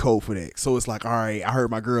the cheat code for that. So it's like, all right, I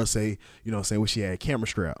heard my girl say, you know, what she had, camera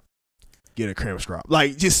strap. Get a camera strap.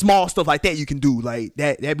 Like just small stuff like that you can do. Like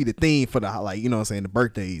that'd be the thing for the, like, you know what I'm saying, the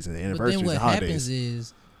birthdays and the anniversaries. But then what happens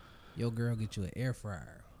is your girl get you an air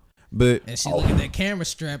fryer. But and she look at that camera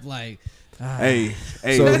strap like, hey.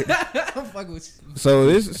 So, I'm fucking with you. So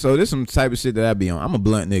this some type of shit that I be on. I'm a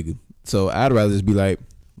blunt nigga. So I'd rather just be like,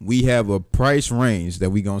 we have a price range that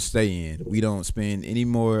we gonna stay in. We don't spend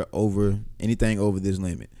anything over this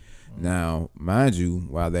limit. Now, mind you,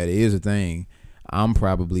 while that is a thing, I'm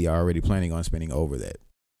probably already planning on spending over that,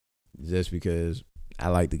 just because I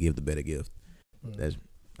like to give the better gift.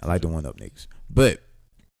 I like to one up niggas. But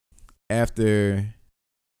after,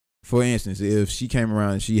 for instance, if she came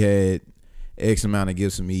around and she had X amount of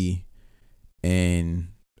gifts for me, and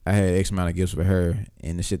I had X amount of gifts for her,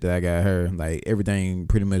 and the shit that I got her, like everything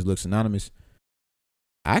pretty much looks synonymous,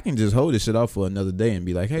 I can just hold this shit off for another day and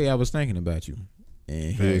be like, hey, I was thinking about you,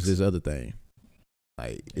 and here's this other thing.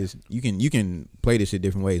 Like it's you can play this shit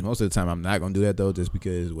different ways. Most of the time I'm not gonna do that though, just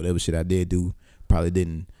because whatever shit I did do probably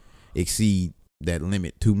didn't exceed that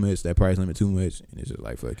limit too much, that price limit too much, and it's just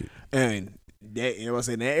like fuck it. And that, you know what I'm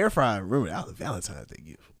saying, that air fryer, remember that was a Valentine's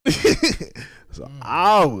Day gift. So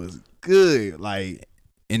I was good. Like,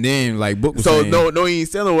 and then like Book was so saying, no, he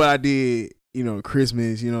ain't telling what I did, you know,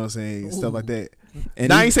 Christmas, you know what I'm saying, stuff like that.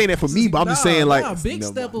 And I ain't saying that for me, but I'm just saying like big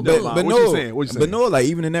step of but what you saying? But no, like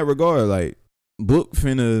even in that regard, like Book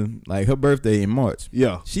finna, like her birthday in March.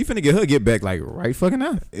 Yeah, she finna get back like right fucking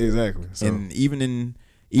now. Exactly. So. And even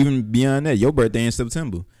beyond that, your birthday in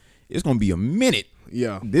September, it's gonna be a minute.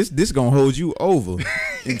 Yeah, this gonna hold you over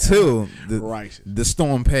until the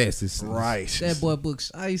storm passes. Right. That boy Book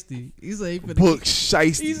Shiesty. He's like Book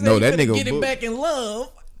Shiesty. No, that nigga get it back in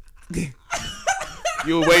love.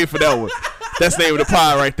 You were waiting for that one. That's the name of the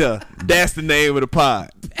pod right there. That's the name of the pod.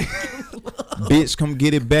 Bitch, come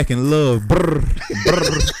get it back in love. Brr, brr.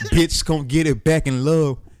 Bitch, come get it back in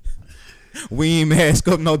love. We ain't mask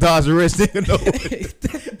up, no Dodge arrest, nigga. No.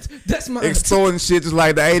 That's my extorting shit just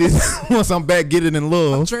like the 80s. Once I'm back, get it in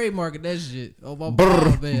love. I'm trademarking that shit. Oh my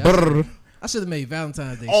brr, man. brr. I should have made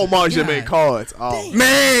Valentine's Day. Oh, Mark should have made cards. Oh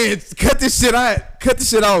man, cut this shit out. Cut this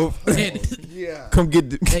shit off. Edit. yeah. Come get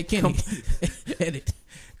the, Hey Kenny. Edit.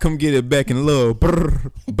 come get it back in love.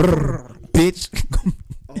 Brr, brr, bitch.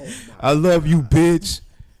 I love you, bitch.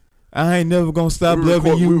 I ain't never gonna stop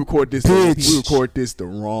loving you. We record this. bitch. We record this the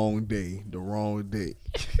wrong day. The wrong day.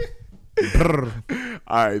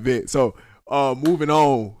 All right, man. So, moving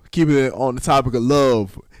on, keeping it on the topic of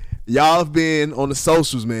love. Y'all have been on the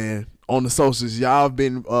socials, man. On the socials, y'all have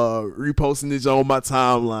been reposting this on my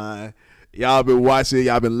timeline. Y'all been watching it.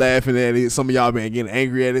 Y'all been laughing at it. Some of y'all been getting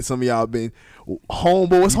angry at it. Some of y'all been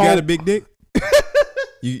homeboy. What's You got a big dick?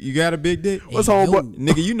 You got a big dick? What's homeboy?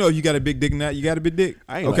 Nigga, you know you got a big dick now. You got a big dick?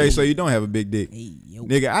 I ain't Okay, like so you don't have a big dick. Hey, yo.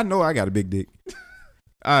 Nigga, I know I got a big dick.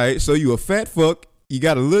 All right, so you a fat fuck. You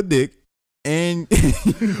got a little dick. And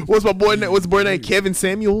What's my boy name? What's the boy name? Kevin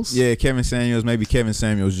Samuels? yeah, Kevin Samuels, maybe Kevin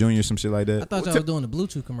Samuels Jr., some shit like I that. thought y'all was doing the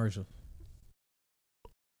Bluetooth commercial.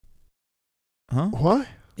 Huh? What?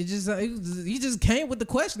 He just came with the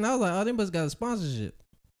question. I was like, oh, they must got a sponsorship.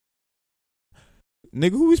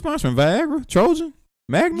 Nigga, who we sponsoring? Viagra? Trojan?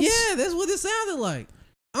 Magnus? Yeah, that's what it sounded like.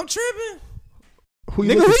 I'm tripping.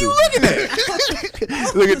 Nigga, who you looking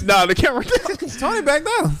at? Look at the camera. Tony back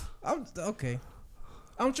down. I'm okay.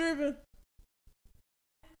 I'm tripping.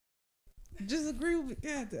 Just agree with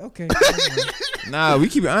yeah. Okay. Nah, we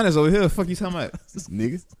keep it honest over here. Fuck you talking about?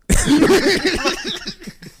 Nigga.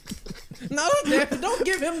 No, don't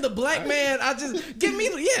give him the black man. Give me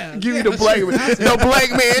the Give me the black man. No black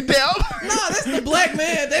man down. No, that's the black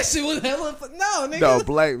man. That shit was hella. No, nigga. No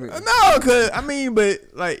black man. No, cause I mean, but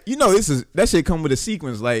like you know, that shit come with a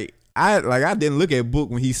sequence. Like I didn't look at Book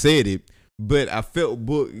when he said it, but I felt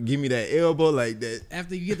Book give me that elbow like that.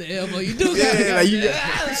 After you get the elbow, you do Yeah,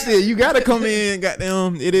 like shit, you gotta come in.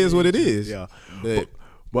 Goddamn, it is what it is. Yeah. But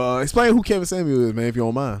Explain who Kevin Samuels is, man, if you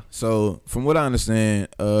don't mind. so from what I understand,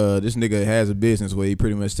 this nigga has a business where he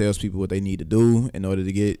pretty much tells people what they need to do in order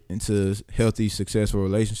to get into healthy, successful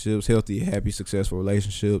relationships, healthy, happy, successful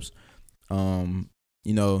relationships. You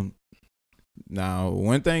know, now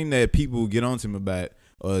one thing that people get on to him about,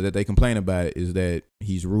 or that they complain about, is that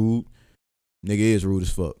he's rude. Nigga is rude as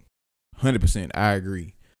fuck. 100%, I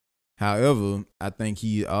agree. However, I think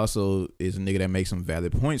he also is a nigga that makes some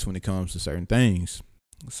valid points when it comes to certain things.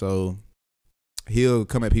 So he'll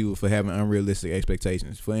come at people for having unrealistic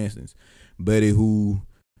expectations. For instance, Buddy, who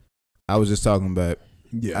I was just talking about,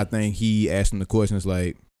 I think he asked him the questions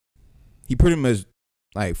like, he pretty much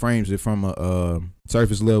like frames it from a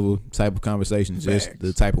surface level type of conversation, just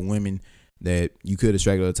the type of women that you could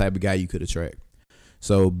attract or the type of guy you could attract.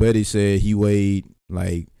 So Buddy said he weighed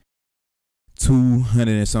like 200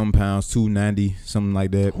 and some pounds, 290, something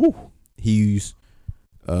like that. Whew. He's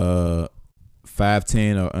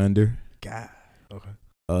 5'10" or under. God. Okay.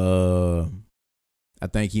 I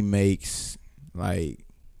think he makes like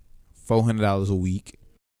 $400 a week.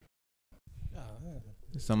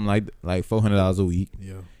 Something like $400 a week.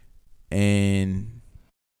 Yeah. And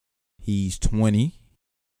he's 20.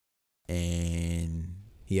 And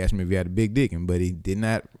he asked me if he had a big dick, but he did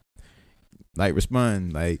not like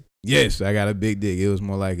respond like, yes, I got a big dick. It was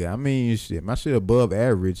more like, I mean, shit, my shit above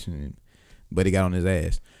average, but he got on his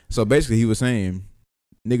ass. So basically, he was saying,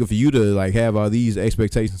 nigga, for you to like have all these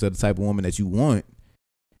expectations of the type of woman that you want,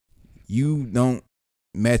 you don't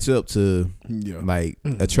match up to like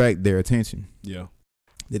attract their attention. Yeah.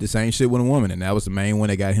 Did the same shit with a woman, and that was the main one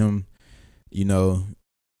that got him, you know,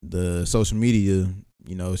 the social media,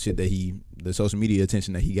 you know, the social media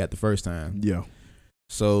attention that he got the first time. Yeah.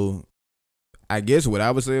 So I guess what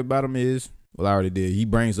I would say about him is, well, I already did. He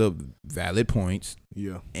brings up valid points.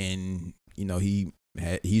 Yeah. And, you know,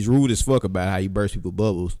 he's rude as fuck about how he bursts people's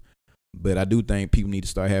bubbles. But I do think people need to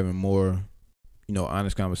start having more, you know,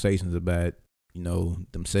 honest conversations about, you know,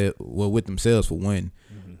 themselves, well, with themselves for one.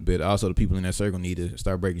 Mm-hmm. But also the people in that circle need to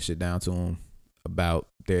start breaking shit down to them about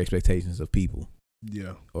their expectations of people.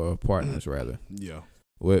 Yeah. Or partners, rather. Yeah.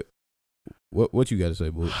 What you got to say,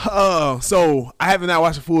 boy? So I haven't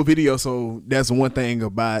watched a full video, so that's one thing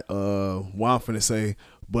about what I'm finna say.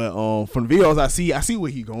 But from the videos I see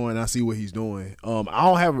where he's going, I see what he's doing. I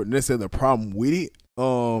don't have necessarily a problem with it.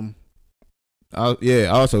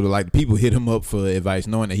 Also, like, people hit him up for advice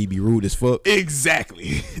knowing that he be rude as fuck.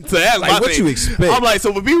 Exactly. So that's like, what you expect? I'm like,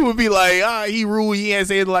 so when people would be like, he rude, he ain't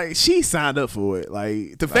saying, like, she signed up for it.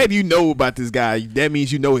 Like, the fact you know about this guy, that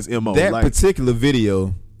means you know his MO. That particular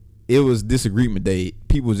video it was disagreement day.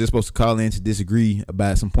 People was just supposed to call in to disagree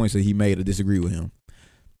about some points that he made or disagree with him.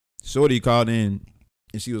 Shorty called in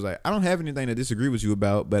and she was like, I don't have anything to disagree with you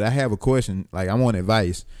about, but I have a question. Like, I want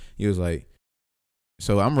advice. He was like,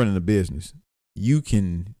 so I'm running a business. You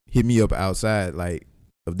can hit me up outside like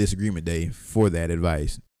of disagreement day for that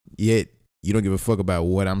advice. Yet you don't give a fuck about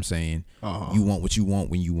what I'm saying. You want what you want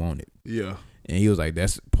when you want it. Yeah. And he was like,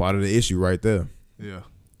 that's part of the issue right there. Yeah.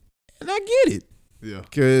 And I get it. Yeah.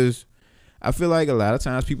 Because I feel like a lot of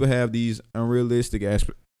times people have these unrealistic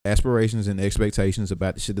aspirations and expectations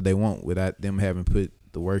about the shit that they want without them having put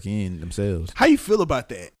the work in themselves. How you feel about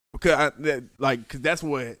that? Because cause that's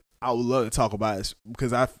what I would love to talk about. Is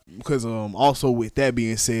because also with that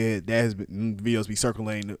being said, that has been videos be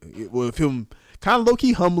circulating with him kind of low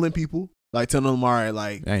key humbling people, like telling them, all right,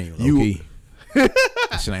 like that ain't low key.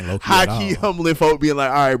 That shit ain't low key high at key all. humbling folk, being like,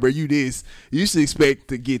 all right, bro, you this, you should expect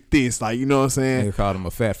to get this, like, you know what I'm saying? They called him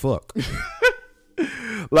a fat fuck.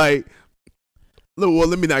 Like, look, well,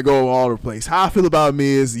 let me not go all over the place. How I feel about him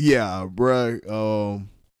is, yeah, bro.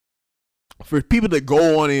 For people to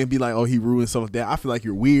go on and be like, oh, he ruined something like that, I feel like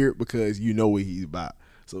you're weird because you know what he's about.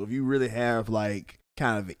 So if you really have like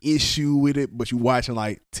kind of an issue with it, but you watching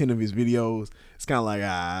like 10 of his videos, it's kind of like,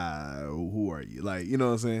 who are you? Like, you know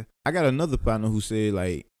what I'm saying? I got another partner who said,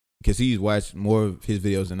 like, because he's watched more of his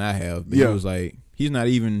videos than I have, but Yeah. he was like, he's not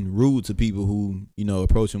even rude to people who, you know,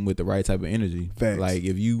 approach him with the right type of energy. Facts. Like,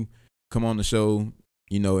 if you come on the show,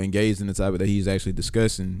 you know, engaged in the topic that he's actually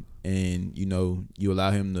discussing, and, you know, you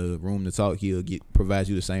allow him the room to talk, he'll provide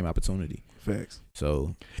you the same opportunity. Facts.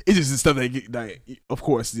 So It's just the stuff that get, like, of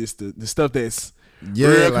course, just the stuff that's yeah,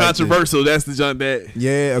 real like controversial. That's the junk that.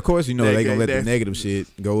 Yeah, of course, you know, they gonna let the that's- negative shit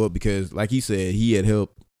go up because, like he said, he had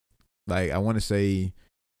helped, like, I want to say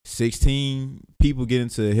 16 people get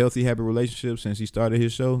into healthy, happy relationships since he started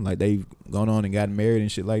his show. Like, they've gone on and gotten married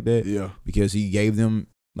and shit like that. Yeah. Because he gave them,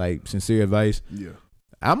 like, sincere advice. Yeah.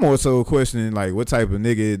 I'm more so questioning, like, what type of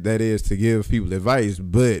nigga that is to give people advice,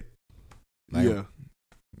 but, like, Yeah.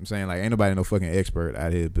 I'm saying, like, ain't nobody no fucking expert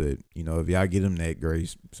out here, but, you know, if y'all get him that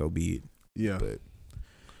grace, so be it. Yeah. But,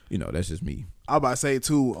 you know, that's just me. I about to say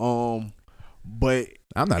too, but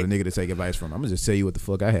I'm not a nigga to take advice from. I'm gonna just tell you what the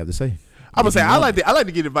fuck I have to say. I would say If you I want like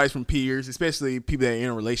to get advice from peers, especially people that are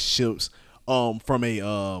in relationships, from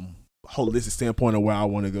a holistic standpoint of where I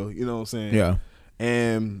want to go. You know what I'm saying? Yeah.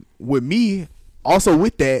 And with me, also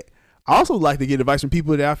with that, I also like to get advice from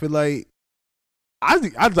people that I feel like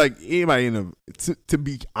I'd like anybody to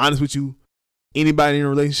be honest with you, anybody in a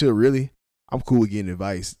relationship really. I'm cool with getting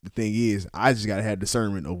advice. The thing is, I just gotta have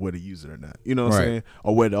discernment of whether to use it or not. You know what I'm saying?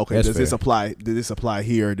 Or whether That's does this fair. apply? Does this apply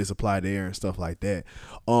here? Or does this apply there? And stuff like that.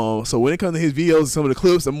 So when it comes to his videos, some of the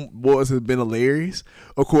clips, some boys have been hilarious.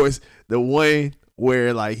 Of course, the one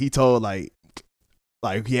where like he told like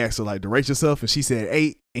he asked her like to rate yourself, and she said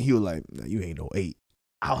 8, and he was like, "No, you ain't no 8."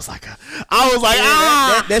 I was like,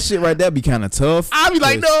 that shit right there be kind of tough. I'd be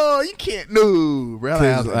like, no, you can't, no, bro.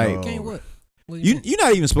 I was like, no. Can't what? You're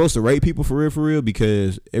not even supposed to rate people for real,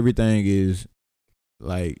 because everything is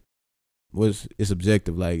like it's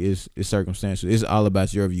subjective. Like it's circumstantial. It's all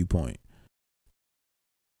about your viewpoint.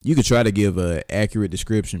 You could try to give a accurate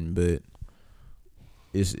description, but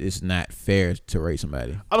it's not fair to rate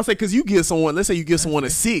somebody. I would say because you give someone, let's say you give someone a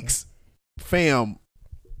 6, fam.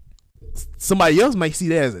 Somebody else might see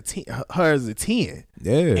that as a 10, her as a 10,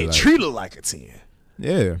 Yeah, and like, treat her like a 10.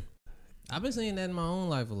 yeah. I've been seeing that in my own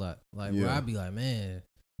life a lot. Like where Yeah. I be like, man,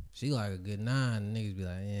 she like a good 9. And niggas be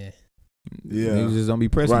like, yeah. Yeah. Niggas just don't be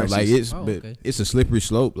pressing Right, it. Like she's- but okay. it's a slippery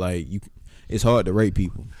slope. Like it's hard to rate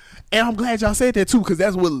people. And I'm glad y'all said that too, because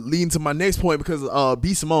that's what leading to my next point. Because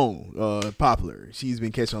B Simone, popular, she's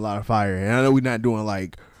been catching a lot of fire, and I know we're not doing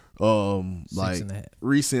like 6.5.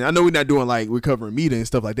 recent. I know we're not doing like recovering media and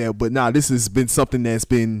stuff like that, but nah, this has been something that's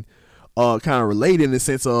been kind of related in the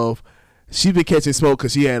sense of she's been catching smoke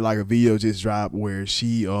because she had like a video just dropped where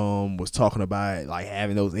she was talking about like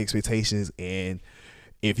having those expectations, and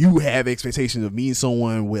if you have expectations of meeting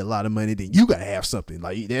someone with a lot of money, then you gotta have something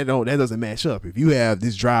like that doesn't match up. If you have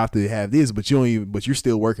this drive to have this, but you're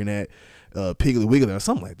still working at Piggly Wiggly or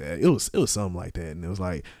something like that. It was something like that, and it was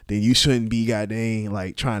like then you shouldn't be goddamn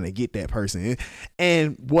like trying to get that person.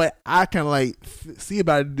 And what I kind of like see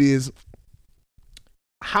about it is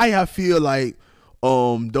how I feel like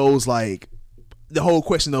those like the whole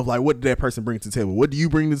question of like what did that person bring to the table? What do you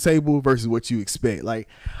bring to the table versus what you expect? Like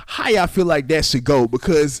how I feel like that should go,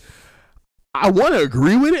 because I want to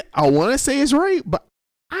agree with it. I want to say it's right, but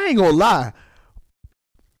I ain't gonna lie.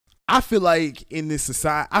 I feel like in this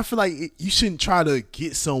society, I feel like you shouldn't try to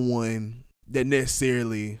get someone that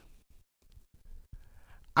necessarily.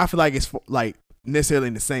 I feel like it's like necessarily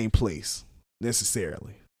in the same place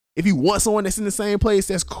necessarily. If you want someone that's in the same place,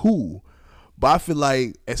 that's cool. But I feel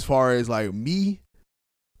like as far as like me,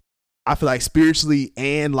 I feel like spiritually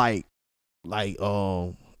and like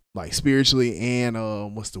spiritually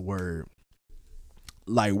and what's the word?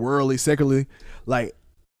 Like worldly, secularly, like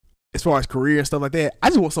as far as career and stuff like that, I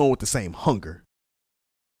just want someone with the same hunger.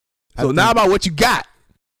 So not about what you got,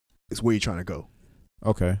 it's where you're trying to go.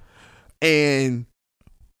 Okay. And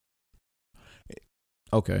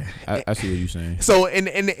okay, I see what you're saying. So and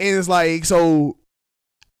it's like so,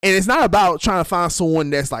 and it's not about trying to find someone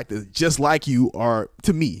that's like this, just like you. Or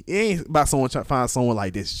to me, it ain't about someone trying to find someone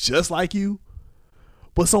like this, just like you,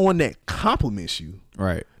 but someone that compliments you.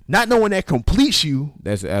 Right. Not no one that completes you.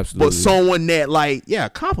 That's absolutely. But someone that like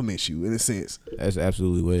compliments you in a sense. That's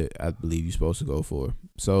absolutely what I believe you're supposed to go for.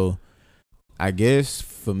 So, I guess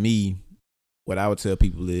for me, what I would tell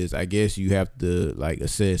people is, I guess you have to like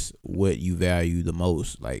assess what you value the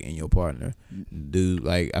most, like in your partner.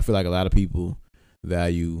 I feel like a lot of people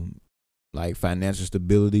value like financial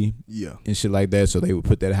stability, and shit like that, so they would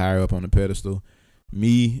put that higher up on the pedestal.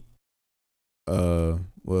 Me,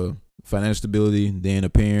 well, financial stability, then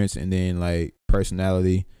appearance, and then like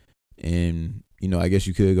personality, and I guess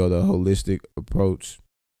you could go the holistic approach.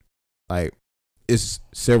 Like, it's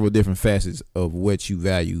several different facets of what you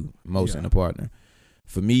value most in a partner.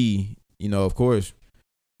 For me, of course,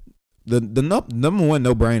 the number one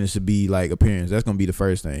no-brainer should be like appearance. That's gonna be the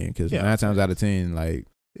first thing, because 9 times out of 10, like,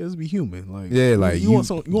 it'll be human. Like, you want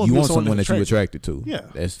someone that you're attracted to. Yeah,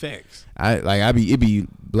 that's facts. It be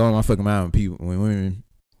blowing my fucking mind when women.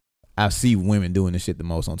 I see women doing this shit the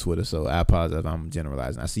most on Twitter, so I apologize if I'm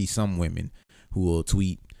generalizing. I see some women who will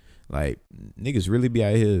tweet like, niggas really be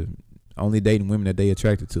out here only dating women that they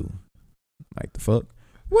attracted to. Like, the fuck?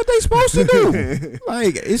 What they supposed to do?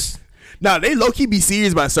 Like, it's... Nah, they low-key be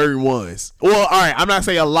serious about certain ones. Well, all right, I'm not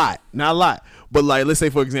saying a lot. Not a lot. But, like, let's say,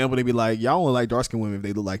 for example, they be like, y'all only like dark-skinned women if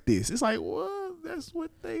they look like this. It's like, well, that's what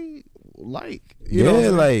they like. You know what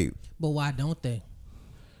I'm like... But why don't they?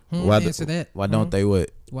 Answer that. Why don't they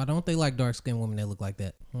what? Why don't they like dark-skinned women that look like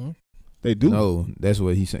that? They do. No, that's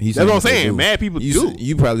what he's saying. That's what I'm saying. Mad people do.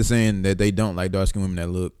 You probably saying that they don't like dark-skinned women that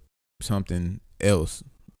look something else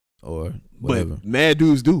or whatever. But mad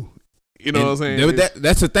dudes do. You know what I'm saying?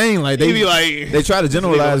 That's the thing. Like, they try to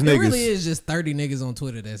generalize niggas. It really is just 30 niggas on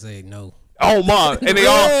Twitter that say no. Oh my! And they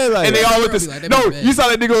all look this. No, you saw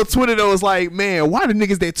that nigga on Twitter that was like, man, why do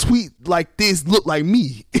niggas that tweet like this look like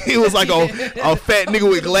me? It was like a fat nigga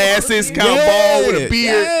with glasses, kind of bald with a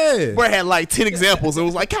beard. Yeah. Bro had like 10 examples. It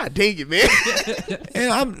was like, God dang it, man.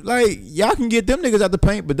 And I'm like, y'all can get them niggas out the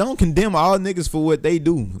paint, but don't condemn all niggas for what they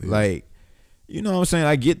do. Like, you know what I'm saying?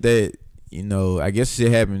 I get that. I guess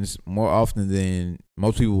shit happens more often than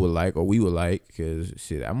most people would like, or we would like, because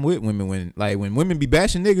shit, I'm with women when women be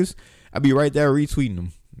bashing niggas, I be right there retweeting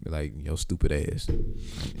them. Be like, yo, stupid ass.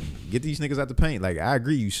 Get these niggas out the paint. Like, I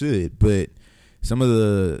agree you should, but some of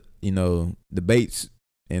the, debates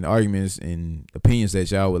and arguments and opinions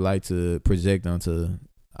that y'all would like to project onto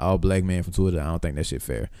all black men from Twitter, I don't think that shit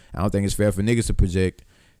fair. I don't think it's fair for niggas to project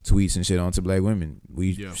tweets and shit onto black women.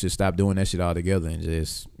 We should stop doing that shit altogether and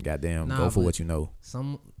just goddamn go for what you know.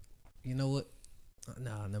 You know what?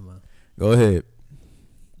 Nah, never mind. Go ahead.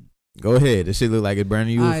 This shit look like it's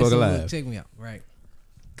burning you fuck alive. Look, check me out, right?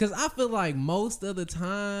 Because I feel like most of the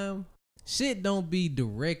time, shit don't be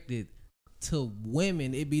directed to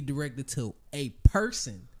women. It be directed to a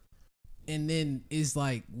person. And then it's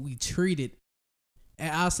like we treat it,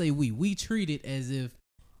 and I'll say we treat it as if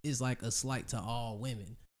it's like a slight to all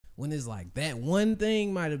women. When it's like that one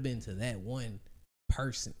thing might have been to that one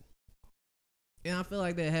person. And I feel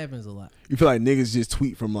like that happens a lot. You feel like niggas just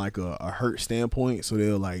tweet from like a hurt standpoint, so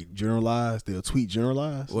they'll like generalize. They'll tweet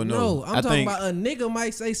generalize. Well, no, I'm talking about a nigga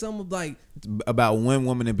might say something like about one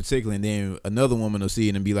woman in particular, and then another woman will see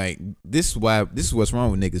it and be like, "This is what's wrong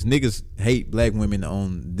with niggas. Niggas hate black women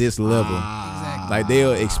on this level." Exactly. Like,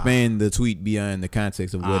 they'll expand the tweet beyond the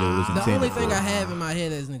context of what it was intended. The only thing I have in my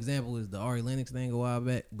head as an example is the Ari Lennox thing a while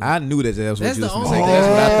back. I knew that was what you was going to say. That's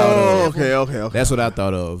what I thought of. Okay. That's what I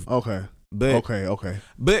thought of. Okay. But, okay.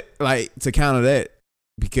 But like, to counter that,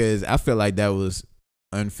 because I feel like that was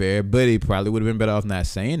unfair, but it probably would have been better off not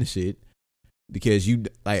saying the shit. Because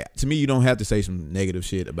to me, you don't have to say some negative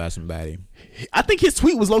shit about somebody. I think his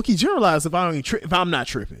tweet was low key generalized. If I'm not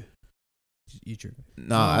tripping, you tripping?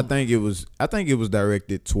 No, I think it was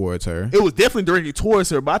directed towards her. It was definitely directed towards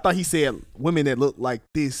her, but I thought he said women that look like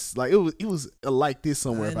this. Like, it was like this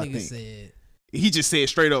somewhere. I think he just said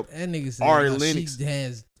straight up. That nigga said Ari Lennox she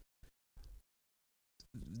has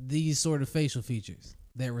these sort of facial features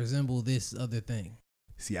that resemble this other thing.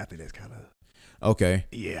 See, I think that's kind of. Okay.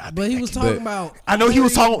 Yeah, but he was talking about. I know he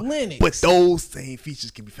was talking, Lennox. but those same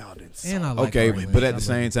features can be found in. And I like okay, Ari but Lennox. at the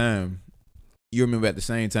same time, you remember at the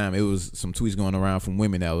same time, it was some tweets going around from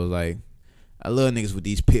women that was like, I love niggas with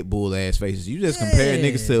these pit bull ass faces. You just compare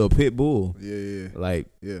niggas to a pit bull. Yeah. Like,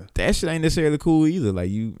 that shit ain't necessarily cool either. Like,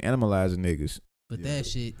 you animalizing niggas. But that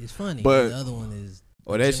shit is funny. But the other one is.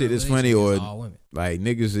 Or that shit is funny, or all women. like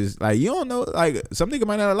niggas is like, you don't know, like some nigga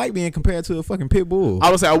might not like being compared to a fucking pit bull. I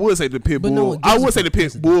would say the pit But bull. no, I would say the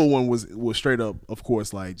pit bull one was straight up, of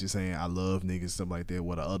course, like just saying I love niggas, stuff like that.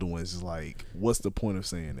 What the other one is just like, what's the point of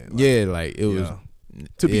saying that? Like, yeah, like it was.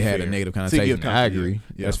 It had fair. a negative connotation. I agree.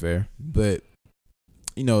 Yeah. That's fair. But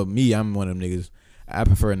you know, me, I'm one of them niggas. I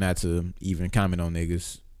prefer not to even comment on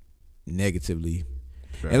niggas negatively,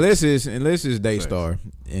 unless it's Daystar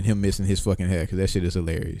and him missing his fucking hair, because that shit is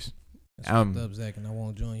hilarious. That's fucked up, Zach, and I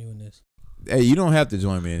won't join you in this. Hey, you don't have to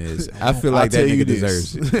join me in this. I feel like that nigga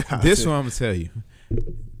deserves it. This one I'm gonna tell you.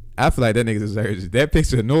 I feel like that nigga deserves it. That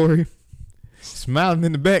picture of Nori smiling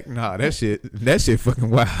in the back, nah, that shit fucking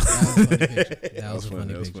wild. That was a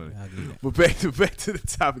funny picture. I'll give you that. But back to the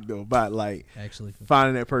topic though, about like Actually,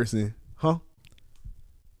 finding that person, huh?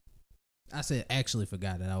 I said actually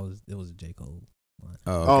forgot that it was a J. Cole line.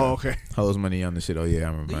 Oh, okay. Hoes money on the shit. Oh yeah,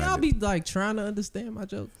 I'm Do reminded. y'all be like trying to understand my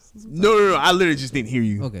jokes? No. I literally just didn't hear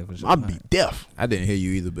you. Okay, for sure. I'm be deaf. I didn't hear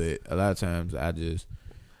you either, but a lot of times I just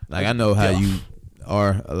like, I know how you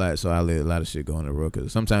are a lot, so I let a lot of shit go on the road,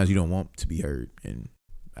 because sometimes you don't want to be heard, and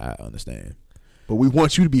I understand. But we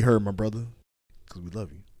want you to be heard, my brother, because we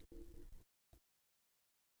love you.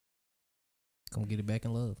 Come get it back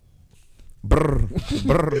in love. Brr.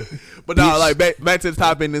 But now, like back to the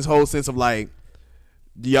topic in this whole sense of like,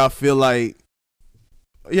 do y'all feel like?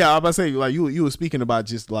 Yeah, I was about to say, like you were speaking about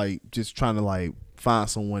just trying to like find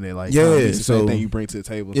someone that like the same thing you bring to the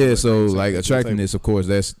table. Yeah, so like attractiveness, of course,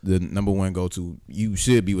 that's the number one go to. You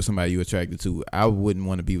should be with somebody you're attracted to. I wouldn't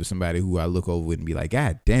want to be with somebody who I look over with and be like,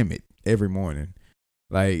 God damn it, every morning.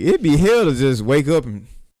 Like, it'd be hell to just wake up and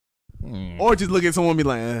or just look at someone and be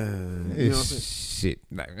like, you know what I'm saying? Shit,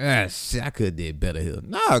 like, shit, I could have did better here.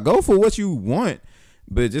 Nah, go for what you want,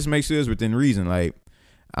 but just make sure it's within reason. Like,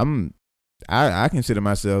 I consider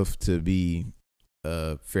myself to be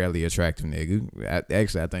a fairly attractive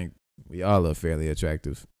nigga. I think we all are fairly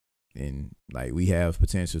attractive, and like we have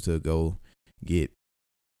potential to go get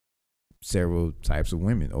several types of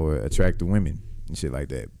women or attractive women and shit like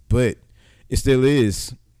that. But it still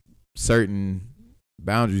is certain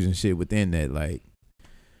boundaries and shit within that. Like,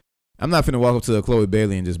 I'm not finna walk up to a Chloe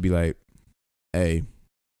Bailey and just be like, hey,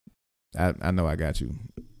 I know I got you.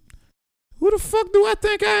 Who the fuck do I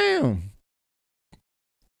think I am?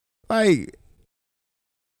 Like,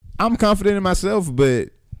 I'm confident in myself, but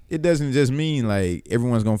it doesn't just mean like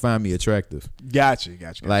everyone's gonna find me attractive. Gotcha.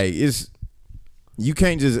 Like, you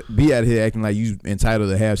can't just be out here acting like you entitled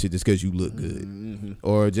to have shit just because you look good,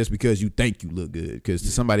 or just because you think you look good. Because to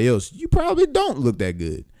somebody else, you probably don't look that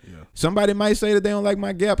good. Yeah. Somebody might say that they don't like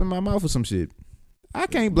my gap in my mouth or some shit. I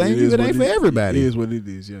can't blame you. It ain't for everybody. It is what it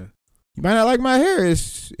is. Yeah. You might not like my hair.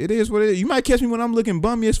 It is what it is. You might catch me when I'm looking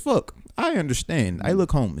bummy as fuck. I understand. I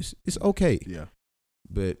look homeless. It's okay. Yeah.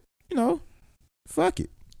 But, you know, fuck it.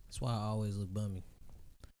 That's why I always look bummy.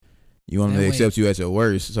 You want them to accept you at your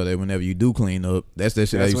worst, so that whenever you do clean up, that's that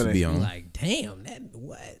shit I used to be on. Like, damn, that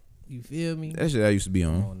what? You feel me? That shit I used to be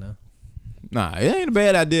on. Oh, no. Nah, it ain't a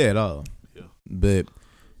bad idea at all. Yeah. But,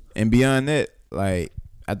 and beyond that, like,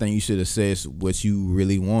 I think you should assess what you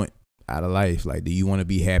really want out of life. Like, do you want to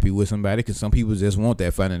be happy with somebody? Because some people just want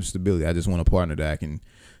that financial stability. I just want a partner that I can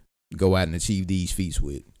go out and achieve these feats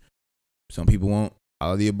with. Some people want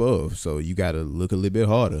all of the above, so you got to look a little bit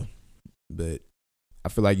harder. But I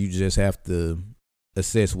feel like you just have to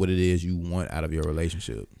assess what it is you want out of your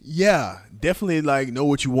relationship. Yeah, definitely, like, know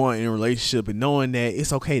what you want in a relationship, and knowing that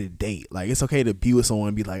it's okay to date. Like, it's okay to be with someone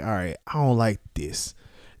and be like, all right, I don't like this.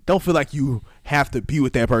 Don't feel like you have to be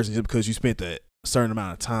with that person just because you spent a certain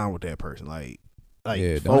amount of time with that person. Like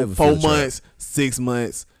yeah, 4 months, 6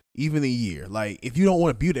 months, even a year. Like, if you don't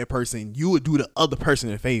want to be with that person, you would do the other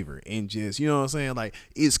person a favor and just, you know what I'm saying? Like,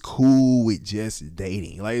 it's cool with just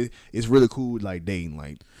dating. Like, it's really cool with, like, dating.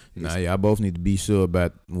 Like, nah, yeah, I both need to be sure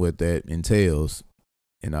about what that entails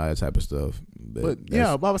and all that type of stuff. But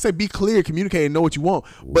yeah, I would say be clear, communicate, and know what you want.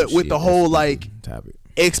 But with the whole, like, topic,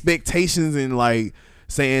 expectations and, like,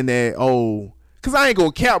 saying that, oh, because I ain't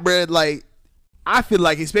gonna count, bro. Like, I feel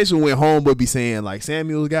like, especially when Homeboy be saying, like,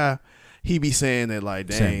 Samuel's guy, he be saying that, like,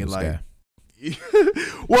 dang, Samuel's like,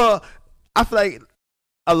 well, I feel like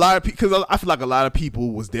a lot of people, because I feel like a lot of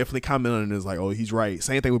people was definitely commenting on this, like, oh, he's right.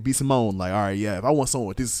 Same thing with B Simone, like, all right, yeah, if I want someone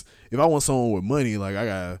with money, like,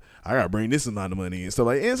 I gotta bring this amount of money and stuff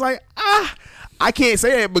like. And it's like, I can't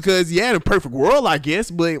say that because in a perfect world, I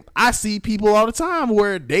guess, but I see people all the time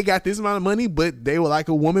where they got this amount of money, but they were like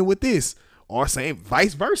a woman with this, or same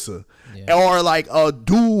vice versa, or like a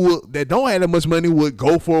dude that don't have that much money would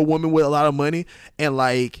go for a woman with a lot of money, and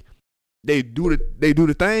like. They do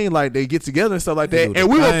the thing, like they get together and stuff like that, and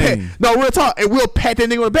we will pat. No, real talk, and we'll pat that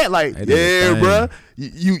nigga on the back, like, yeah, bro,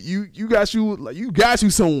 you got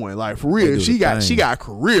you someone, like for real. She got a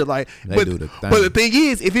career, like. But the thing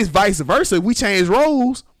is, if it's vice versa, we change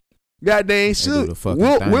roles. Goddamn,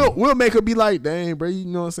 we'll make her be like, dang, bro, you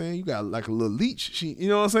know what I'm saying? You got like a little leech. You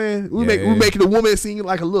know what I'm saying? We making the woman seem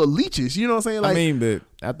like a little leeches. You know what I'm saying? Like, I mean, but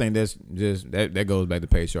I think that's just that goes back to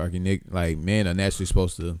patriarchy. Nick, like men are naturally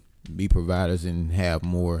supposed to be providers and have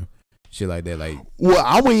more shit like that. Like, well,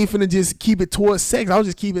 I wasn't even finna just keep it towards sex. I was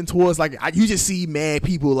just keeping towards like you just see mad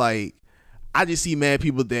people. Like, I just see mad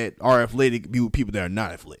people that are athletic be with people that are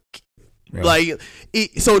not athletic. Right. Like,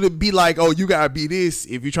 so to be like, oh, you gotta be this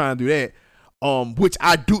if you're trying to do that. Which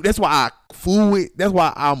I do. That's why I fool with. That's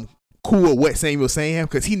why I'm cool with what Samuel's saying,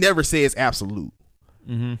 because he never says absolute.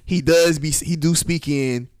 Mm-hmm. He do speak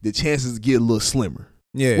in the chances get a little slimmer.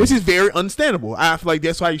 Yeah, which is very understandable. I feel like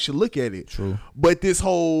that's why you should look at it. True. But this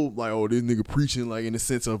whole like, oh, this nigga preaching, like in the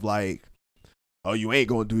sense of like, oh, you ain't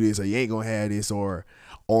gonna do this, or you ain't gonna have this, or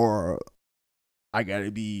I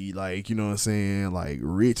gotta be like, you know what I'm saying, like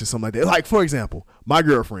rich or something like that. Like, for example, my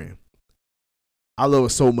girlfriend, I love her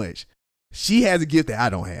so much. She has a gift that I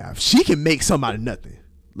don't have. She can make something out of nothing.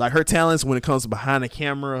 Like her talents when it comes to behind the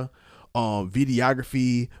camera,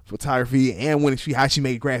 videography, photography, and how she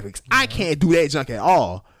made graphics. I can't do that junk at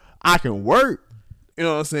all. I can work. You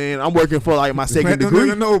know what I'm saying? I'm working for like my second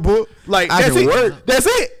degree. No, boy. Like, that's it. Work. That's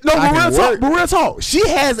it. No, but real talk. She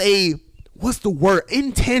has a, what's the word?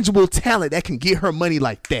 Intangible talent that can get her money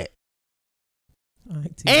like that.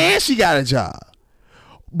 And she got a job.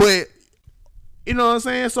 But, you know what I'm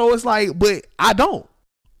saying? So it's like, but I don't.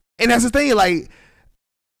 And that's the thing, like,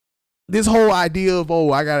 this whole idea of,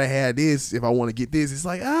 oh, I gotta have this if I want to get this. It's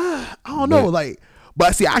like, I don't know. Like,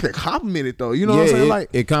 but see, I can compliment it though. You know what I'm saying? Like,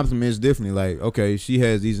 it compliments differently. Like, okay, she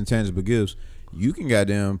has these intangible gifts. You can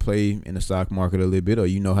goddamn play in the stock market a little bit, or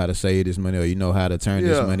you know how to save this money, or you know how to turn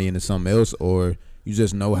this money into something else, or you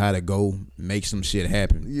just know how to go make some shit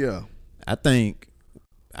happen. Yeah, I think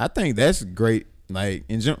that's great. Like,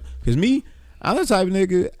 in general, because me, I'm the type of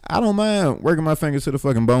nigga, I don't mind working my fingers to the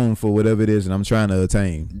fucking bone for whatever it is that I'm trying to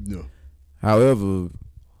attain. Yeah. However,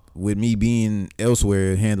 with me being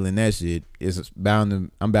elsewhere handling that shit,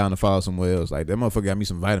 I'm bound to follow somewhere else. Like, that motherfucker got me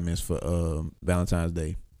some vitamins for Valentine's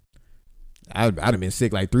Day. I'd have been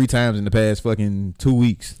sick like 3 times in the past fucking 2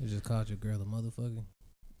 weeks. You just called your girl a motherfucker?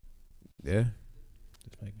 Yeah.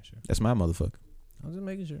 Just making sure. That's my motherfucker. I'm just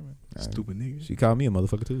making sure, man. Stupid nigga. She called me a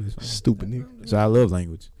motherfucker too. Stupid nigga. So I love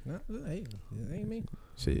language. No, hey, it ain't me.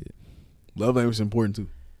 Shit. Love language is important too.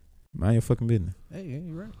 Mind your fucking business. Hey,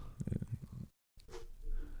 you right.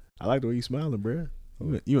 I like the way you smiling, bro.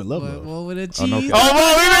 You in love, love. What with a cheese? Oh, no. With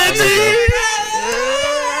a cheese.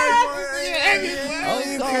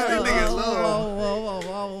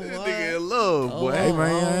 Nigga in love, boy. Hey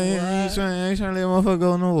man, I ain't trying to let motherfucker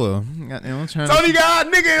go nowhere. I'm trying. Tony got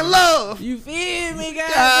nigga in love. You feel me,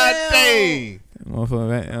 God dang.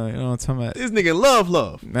 Motherfucker, you know what I'm talking about? This nigga in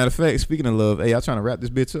love. Matter of fact, speaking of love, hey, y'all trying to wrap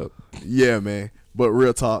this bitch up? Yeah, man. But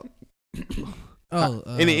real talk.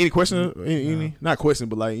 Any question? Any not question,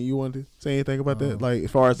 but like, you wanted to say anything about that? Like,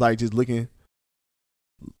 as far as like just looking,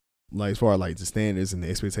 like as far as like the standards and the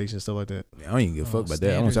expectations and stuff like that. I don't even give a fuck about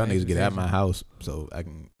that. I want y'all niggas to get out of my house so I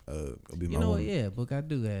can go be my own. You know what? Yeah, but I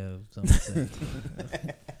do have something to say.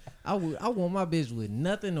 I want my bitch with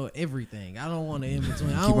nothing or everything. I don't want an in between.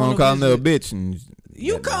 Keep on calling her a bitch, and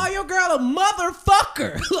you call your girl a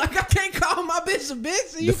motherfucker. Like, I can't call my bitch a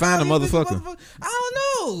bitch. Define a motherfucker. I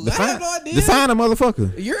don't know. I have no idea. Define a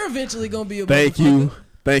motherfucker. You're eventually gonna be a motherfucker.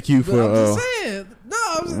 Thank you for. I'm just saying.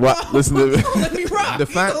 Listen to me. Let me rock.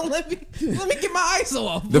 Let me get my ice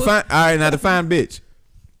off. Define. All right, now define bitch.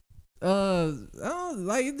 I don't,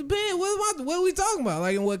 like, it depends. What are we talking about?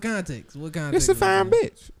 Like, in what context? It's a fine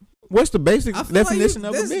bitch. What's the basic definition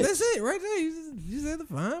of a bitch? That's it right there. You said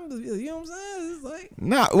define. You know what I'm saying? It's like,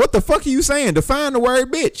 nah. What the fuck are you saying? Define the word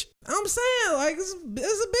bitch. I'm saying, like, it's a bitch.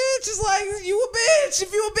 It's like, you a bitch.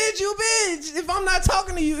 If you a bitch, you a bitch. If I'm not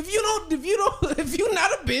talking to you, if you're not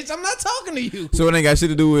a bitch, I'm not talking to you. So it ain't got shit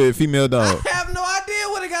to do with female dog. I have no idea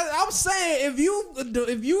what it got. I'm saying, if you a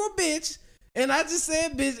bitch. And I just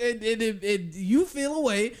said, bitch, and you feel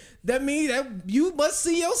away, that means that you must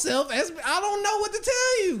see yourself as I don't know what to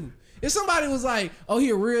tell you. If somebody was like, "Oh, he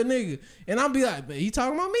a real nigga," and I'll be like, "But he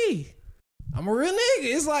talking about me. I'm a real nigga."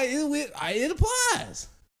 It's like it applies.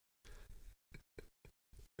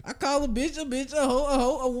 I call a bitch, a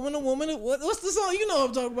hoe, a woman, a woman. What's the song? You know what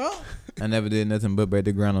I'm talking about. I never did nothing but break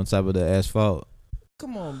the ground on top of the asphalt.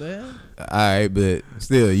 Come on, man. All right, but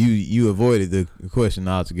still, you avoided the question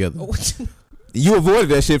altogether. You avoided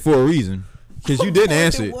that shit for a reason, because you didn't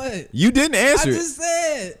answer it. What? You didn't answer it. I just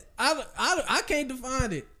said I can't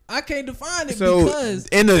define it. I can't define it so because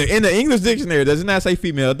in the English dictionary, does it not say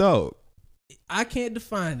female dog? I can't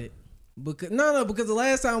define it. Because because the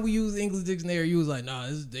last time we used English dictionary, you was like, "Nah,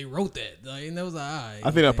 they wrote that," like, and that was like, "All right."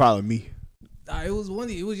 I think that's probably me. It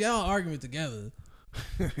was y'all argument together.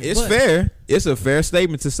 It's fair. It's a fair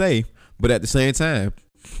statement to say, but at the same time,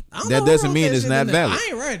 that doesn't mean it's not valid. I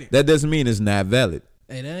ain't right it. That doesn't mean it's not valid.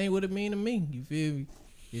 Hey, that ain't what it mean to me. You feel me?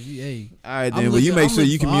 All right, then. Well, you make sure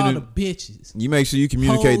you communicate. Bitches. You make sure you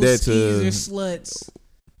communicate Hoes, that to sluts.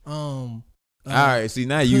 All right. See,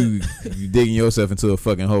 now you digging yourself into a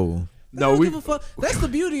fucking hole. No, we give a fuck. That's the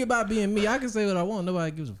beauty about being me. I can say what I want.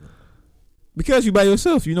 Nobody gives a fuck. Because you by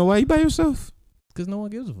yourself. You know why you by yourself? Because no one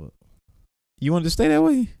gives a fuck. You want to stay that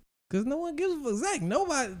way? Because no one gives a fuck. Zach,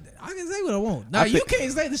 nobody. I can say what I want. Now you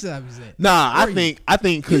can't say the shit I be saying. Nah, I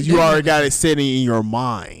think because you already got it set in your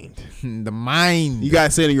mind. The mind. You got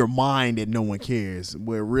it set in your mind that no one cares.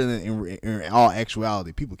 Where really, in all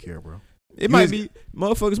actuality, people care, bro.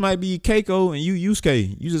 Motherfuckers might be Keiko and you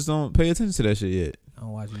Yusuke. You just don't pay attention to that shit yet. I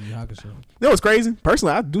don't watch Yu Yu Hakusho. You know what's crazy?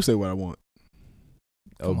 Personally, I do say what I want.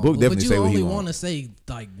 Book definitely say what he want. But you only want to say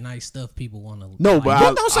like nice stuff people want to. No, but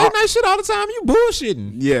Book don't say nice shit all the time. You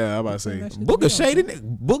bullshitting. Yeah, I'm about to say. Book a shady.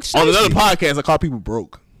 Book shady. On another podcast, I call people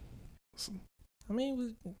broke. I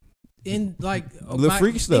mean, in like the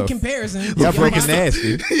freak stuff. In comparison, y'all broken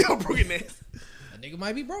nasty. Y'all broken nasty. A nigga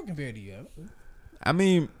might be broke compared to you. I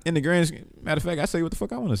mean, in the grand matter of fact, I say what the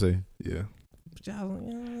fuck I want to say. Yeah.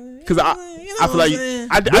 Because I feel like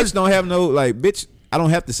I just don't have no like bitch. I don't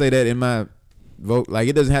have to say that in my vote. Like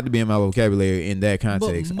it doesn't have to be in my vocabulary in that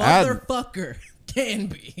context. But motherfucker can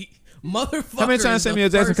be. Motherfucker. How many times Samuel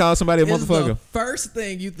Jackson called somebody a motherfucker? The first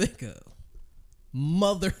thing you think of.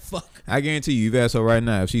 Motherfucker. I guarantee you, you've asked her right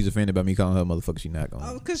now if she's offended by me calling her a motherfucker. She not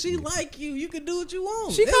going. Because she like you. You can do what you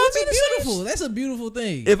want. She calls me beautiful. That's a beautiful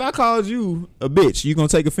thing. If I called you a bitch, you gonna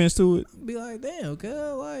take offense to it? Be like, damn, cuz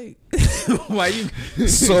like. Why you?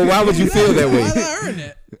 So why would you feel that way? Why did I earn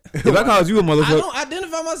that? If I called you a motherfucker, I don't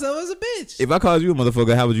identify myself as a bitch. If I called you a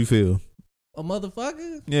motherfucker, how would you feel? A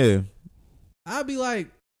motherfucker? Yeah. I'd be like,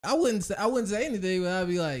 I wouldn't say anything, but I'd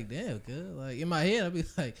be like, damn, cuz. Like in my head, I'd be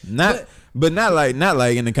like, but not like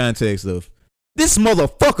in the context of this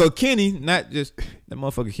motherfucker Kenny, not just that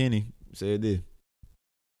motherfucker Kenny said this.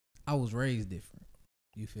 I was raised different.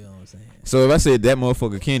 You feel what I'm saying? So if I said that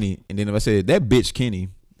motherfucker Kenny, and then if I said that bitch Kenny,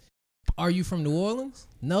 are you from New Orleans?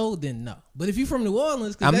 No, then no. But if you from New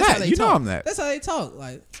Orleans, I'm that's not. How they you talk. know I'm not. That's how they talk.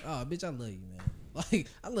 Like, oh, bitch, I love you, man. Like,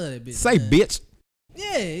 I love that bitch. Say man. bitch.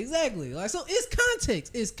 Yeah, exactly. Like, so it's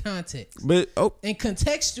context. It's context. But and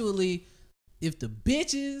contextually, if the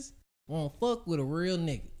bitches won't fuck with a real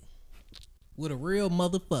nigga, with a real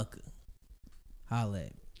motherfucker, holla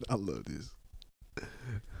at me. I love this.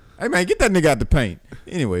 Hey man, get that nigga out the paint.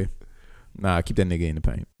 Anyway, nah, keep that nigga in the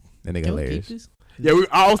paint. That nigga hilarious. Yeah,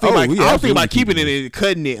 I was thinking about keeping it and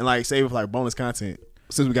cutting it and like saving for like bonus content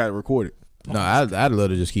since we got it recorded. No, I'd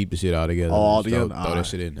love to just keep the shit all together. All together. Throw that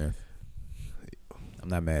shit in there. I'm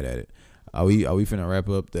not mad at it. Are we finna wrap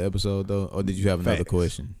up the episode though, or did you have another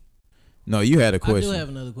question? No, you had a question. I do have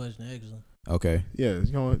another question actually. Okay. Yeah,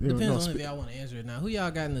 depends on if y'all want to answer it now. Who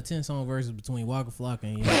y'all got in the 10-song verses between Waka Flocka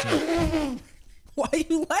and Young? Why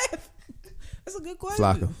you laughing? That's a good question.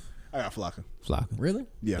 Flocka. I got Flocka. Really?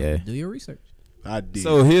 Yeah. Do your research. I did.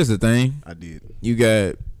 So here's the thing. I did. You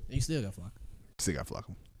still got Flocka. Still got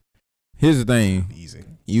Flocka. Here's the thing. Easy.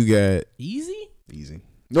 You got easy.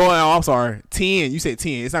 No, I'm sorry. 10. You said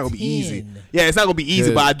 10. It's not gonna be easy. Yeah, it's not gonna be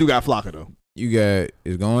easy, but I do got Flocka though. You got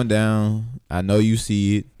it's going down. I know you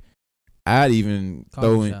see it. I'd even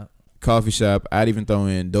throw in Coffee Shop. I'd even throw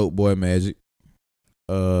in Dope Boy Magic.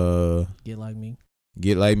 Get Like Me.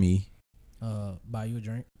 Buy You a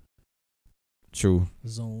Drink. True.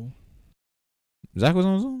 Zoom. Zach was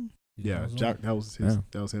on Zoom? Yeah, Jack, that was his. Yeah.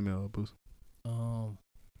 That was him and Boost.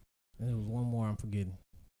 There was one more I'm forgetting.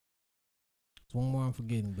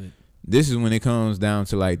 But this is when it comes down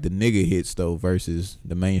to like the nigga hits though versus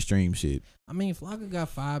the mainstream shit. I mean, Flocka got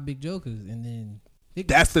 5 big jokers, and then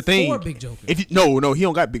that's the thing. 4 big jokers. No, he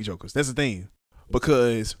don't got big jokers. That's the thing.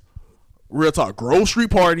 Because real talk, Grove Street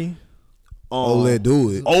Party, Let's do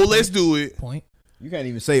it. Oh, let's do it. Point. You can't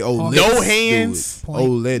even say let's No hands.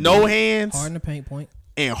 Point. No hands. Hard in the paint. Point.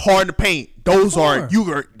 And hard in the paint. Those Them are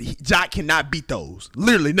Jock cannot beat those.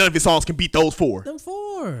 Literally, none of his songs can beat those 4. Them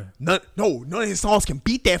 4. None of his songs can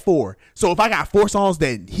beat that 4. So if I got 4 songs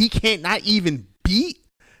that he can't not even beat,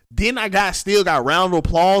 then I still got Round of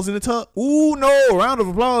Applause in the top. Ooh, no, Round of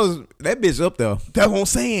Applause. That bitch up there. That's what I'm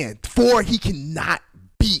saying. 4 he cannot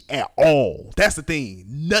beat at all. That's the thing.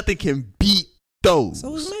 Nothing can beat those.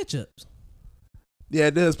 So it's matchups. Yeah,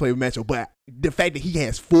 it does play with matchup, but the fact that he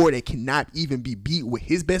has 4 that cannot even be beat with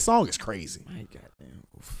his best song is crazy. My goddamn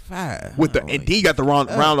 5. With the and then you got the round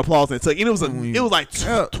of applause and it was like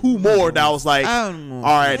two more that I was like, all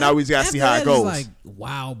right, now we just gotta see how it goes. Like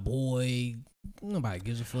Wild Boy, nobody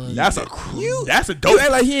gives a fuck. That's a dope. You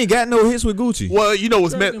act like he ain't got no hits with Gucci. Well, you know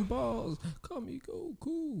what's meant. Balls, call me go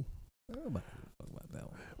cool. Nobody gives a fuck about that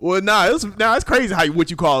one. Well, it's crazy how what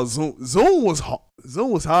you call Zoom. Zoom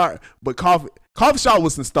was hard, but Coffee Shop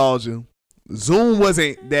was nostalgia. Zoom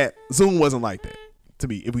wasn't like that. To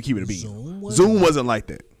me, if we keep it a beat, Zoom wasn't like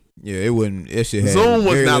that. Yeah, it wasn't. It shit had Zoom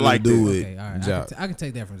was very not little like to do that. with Okay, all right. Jock. I can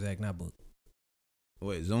take that from Zach, not Book.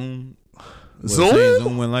 Wait, Zoom?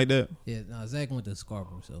 Zoom went like that? Yeah, no, Zach went to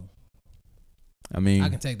Scarborough, so I mean, I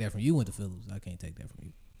can take that from you. Went to Phillips. I can't take that from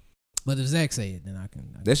you. But if Zach say it, then I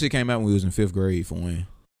can. that shit came out when we was in 5th grade for one.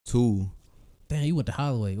 2. Damn, you went to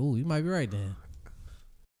Holloway. Ooh, you might be right then.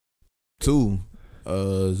 2.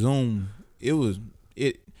 Zoom.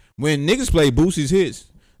 It when niggas play Boosie's hits,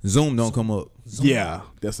 Zoom don't come up. Zoom. Yeah,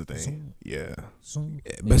 that's the thing. Zoom. Yeah. Zoom.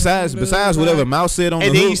 Besides whatever Mouse said on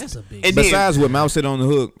And the then hook. That's a big. and Besides what Mouse said on the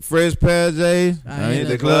hook, fresh pair J. I hit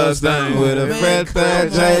the club stand with a Man, fresh pair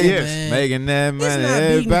come J. on, Yes. man. Making that It's money. not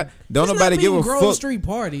Everybody, beating- don't it's nobody not give a beating Grove fuck. Street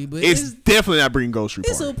Party, but It's definitely not bringing Ghost Street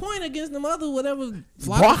it's Party. a point against them other whatever.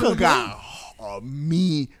 Walker got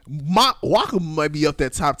Walker might be up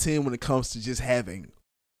that top 10 when it comes to just having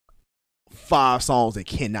 5 songs that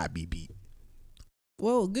cannot be beat.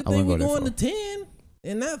 Well, good I thing wouldn't we go that going to 10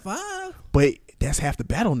 and not 5. But that's half the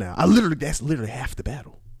battle now. That's literally half the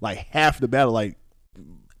battle. Like half the battle. Like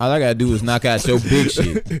All I gotta do is knock out your big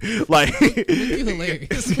shit. like You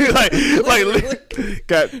hilarious. like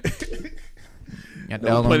got Got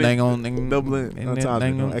No, the plenty- thing on thing. doubling and on that top of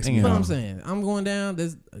thing it. on- That's thing That's what on. I'm saying. I'm going down.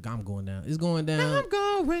 I'm going down. It's going down. I'm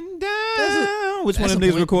going That's down. Which one that's of a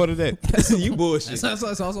these point. recorded that? You bullshit. That's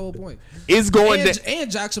also a point. it's going And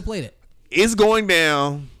Jock should play that. it's going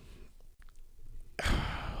down.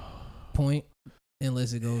 Point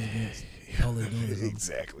unless it goes against all they're doing is something.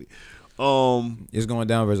 Exactly. It's going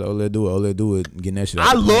down versus Ole Do It, getting that shit.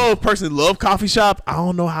 I personally love Coffee Shop. I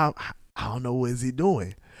don't know what is he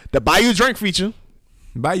doing. The Buy You a Drink feature.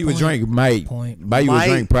 Buy you a Point. drink might. Point. Buy you Might. a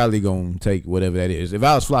drink probably gonna take whatever that is. If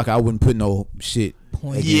I was Flock, I wouldn't put no shit.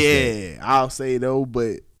 Point. against Yeah, I'll say though,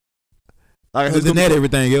 but like Other than that,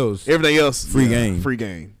 everything else free game. Free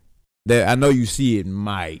game. that I know you see it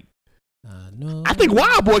might. No. I think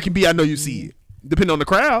Wild Boy can be. I know you see it, depending on the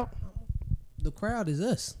crowd. The crowd is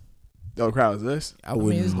us. Oh, the crowd is this. I mean,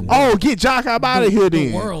 wouldn't. it's the- Oh, get Jock out of here The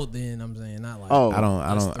then. world, then I'm saying, not like. Oh, I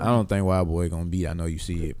don't think Wild Boy gonna beat. I know you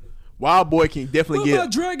see it. Wild Boy can definitely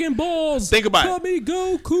get. Dragon Balls. Think about it. Let me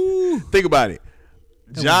go cool. Think about it.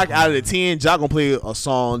 Jock out of the 10, Jock gonna play a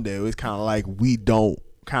song that was kind of like we don't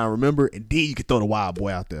kind of remember, and then you can throw the Wild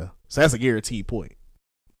Boy out there. So that's a guaranteed point.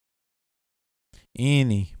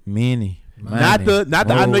 Any, many. Not the.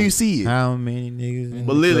 I know you see it. How many niggas? in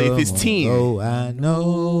But the literally, if club it's 10. Oh, I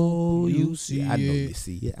know you see. I know it. you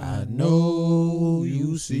see it. I know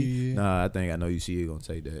you see. Nah, I think I know you see it. Gonna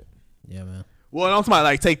take that. Yeah, man. Well, I'm talking about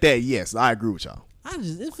like take that. Yes, I agree with y'all.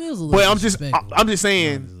 It feels a little. But I'm disrespectful, just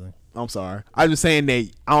saying. honestly. I'm sorry. I'm just saying that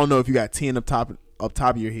I don't know if you got 10 up top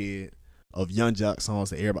of your head of Young Jock songs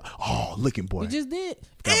that everybody. Oh, Looking Boy. We just did.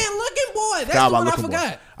 And Looking Boy. That's Forgot the one I Looking Boy.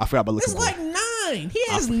 forgot. I forgot about Looking It's Boy. like 9. He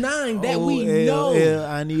has 9 that we know.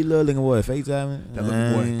 I need little looking boy. FaceTime. That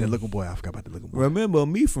Looking Boy. That Looking Boy. I forgot about the Looking Boy. Remember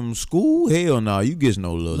me from school? Hell no, you get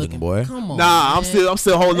no little looking boy. Come on. Nah, I'm man.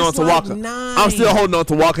 still holding on It's to like Walker. 9. I'm still holding on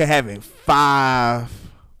to Walker having 5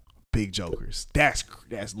 big jokers. That's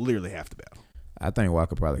literally half the battle. I think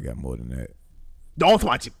Walker probably got more than that. Don't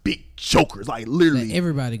watch big jokers. Like literally, That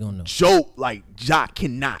everybody gonna know. joke. Like Jock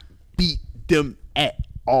cannot beat them at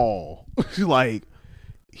all. Like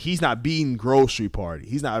he's not beating Grove Street Party.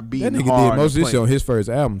 He's not That beating nigga Hard did most of this Plank. shit on his first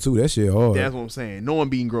album too. That shit hard. That's what I'm saying. No one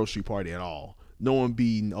beating Grove Street Party at all. No one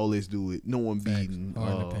beating Oh Let's Do It. No one Facts. beating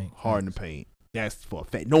Hard in the Paint. Hard in the Paint. That's for a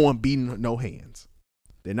fact. No one beating No Hands.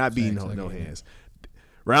 They're not beating Facts, I no get that. hands.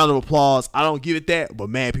 Round of applause. I don't give it that, but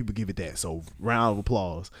mad people give it that. So round of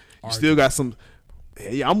applause. You still got some.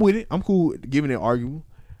 Yeah, I'm with it. I'm cool with giving it arguable.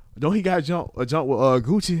 Don't he got a jump with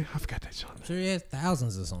Gucci? I forgot that jump. I'm sure he has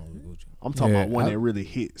thousands of songs with Gucci. I'm talking about one that really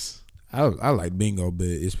hits. I like Bingo, but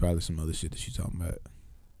it's probably some other shit that you talking about.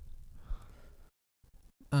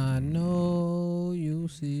 I know you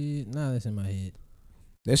see it. Nah, that's in my head.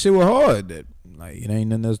 That shit was hard. That like it ain't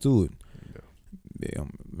nothing else to it. Yeah,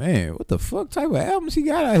 man, what the fuck type of albums he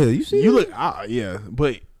got out here? You see? You look,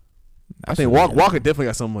 but I think Walker definitely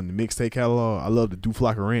got something on the mixtape catalog. I love the Do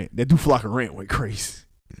Flocka Rant. That Do Flocka Rant went crazy.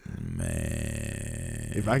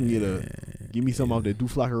 Man, if I can give me something off that Do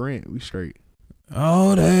Flocka Rant, we straight.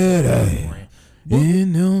 Oh, that. What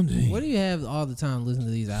do you have all the time listening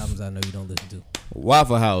to these albums I know you don't listen to?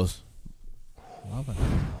 Waffle House. Waffle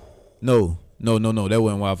House? No. That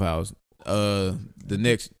wasn't Waffle House. The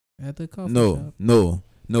next. At the coffee shop? No.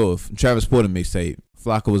 Travis Porter mixtape.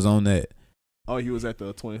 Flocka was on that. Oh, he was at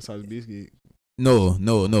the 20 Size Biscuit. No,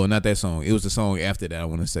 not that song. It was the song after that. I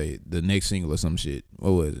want to say the next single or some shit.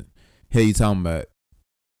 What was it? Hell, you talking about?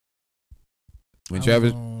 When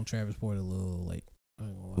Travis Porter a little late.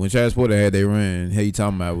 When Travis Porter had they run, Hell, you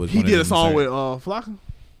talking about was he did a song with Flocka.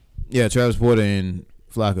 Yeah, Travis Porter and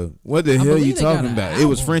Flocka. What the hell are you talking about? It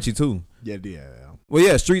was Frenchie too. Yeah. Well,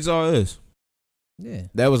 yeah, Streets Are Us. Yeah,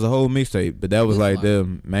 that was a whole mixtape, but that was like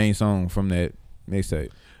the main song from that mixtape.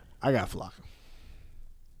 I got Flocka.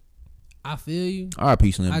 I feel you.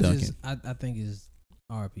 R.I.P. Slim Duncan. I think it's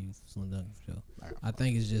R.I.P. Slim Duncan for sure. I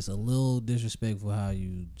think it's just a little disrespectful how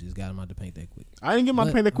you just got him out to paint that quick. I didn't get him out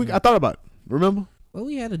to paint that quick. I thought about it. Remember? Well,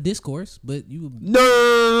 we had a discourse, but you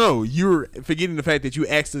No. You're forgetting the fact that you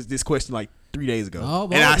asked us this question like 3 days ago,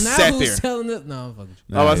 and I sat there. Telling it? No, I'm fucking.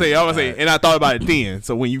 I was saying, and I thought about it then.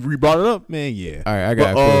 So when you brought it up, man, yeah. All right, I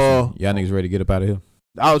got a question. Y'all niggas ready to get up out of here?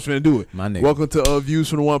 I was finna do it. My nigga. Welcome to Views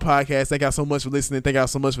from the One podcast. Thank y'all so much for listening. Thank y'all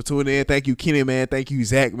so much for tuning in. Thank you, Kenny, man. Thank you,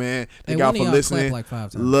 Zach, man. Thank y'all for listening. Like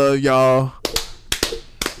 5 times. Love y'all.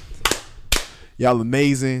 Y'all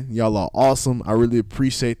amazing. Y'all are awesome. I really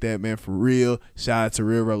appreciate that, man, for real. Shout out to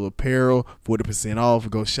Real Rebel Apparel. 40% off.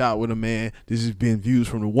 Go shop with them, man. This has been Views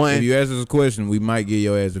from the One. If you ask us a question, we might give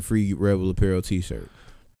your ass a free Rebel Apparel t-shirt.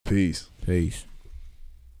 Peace.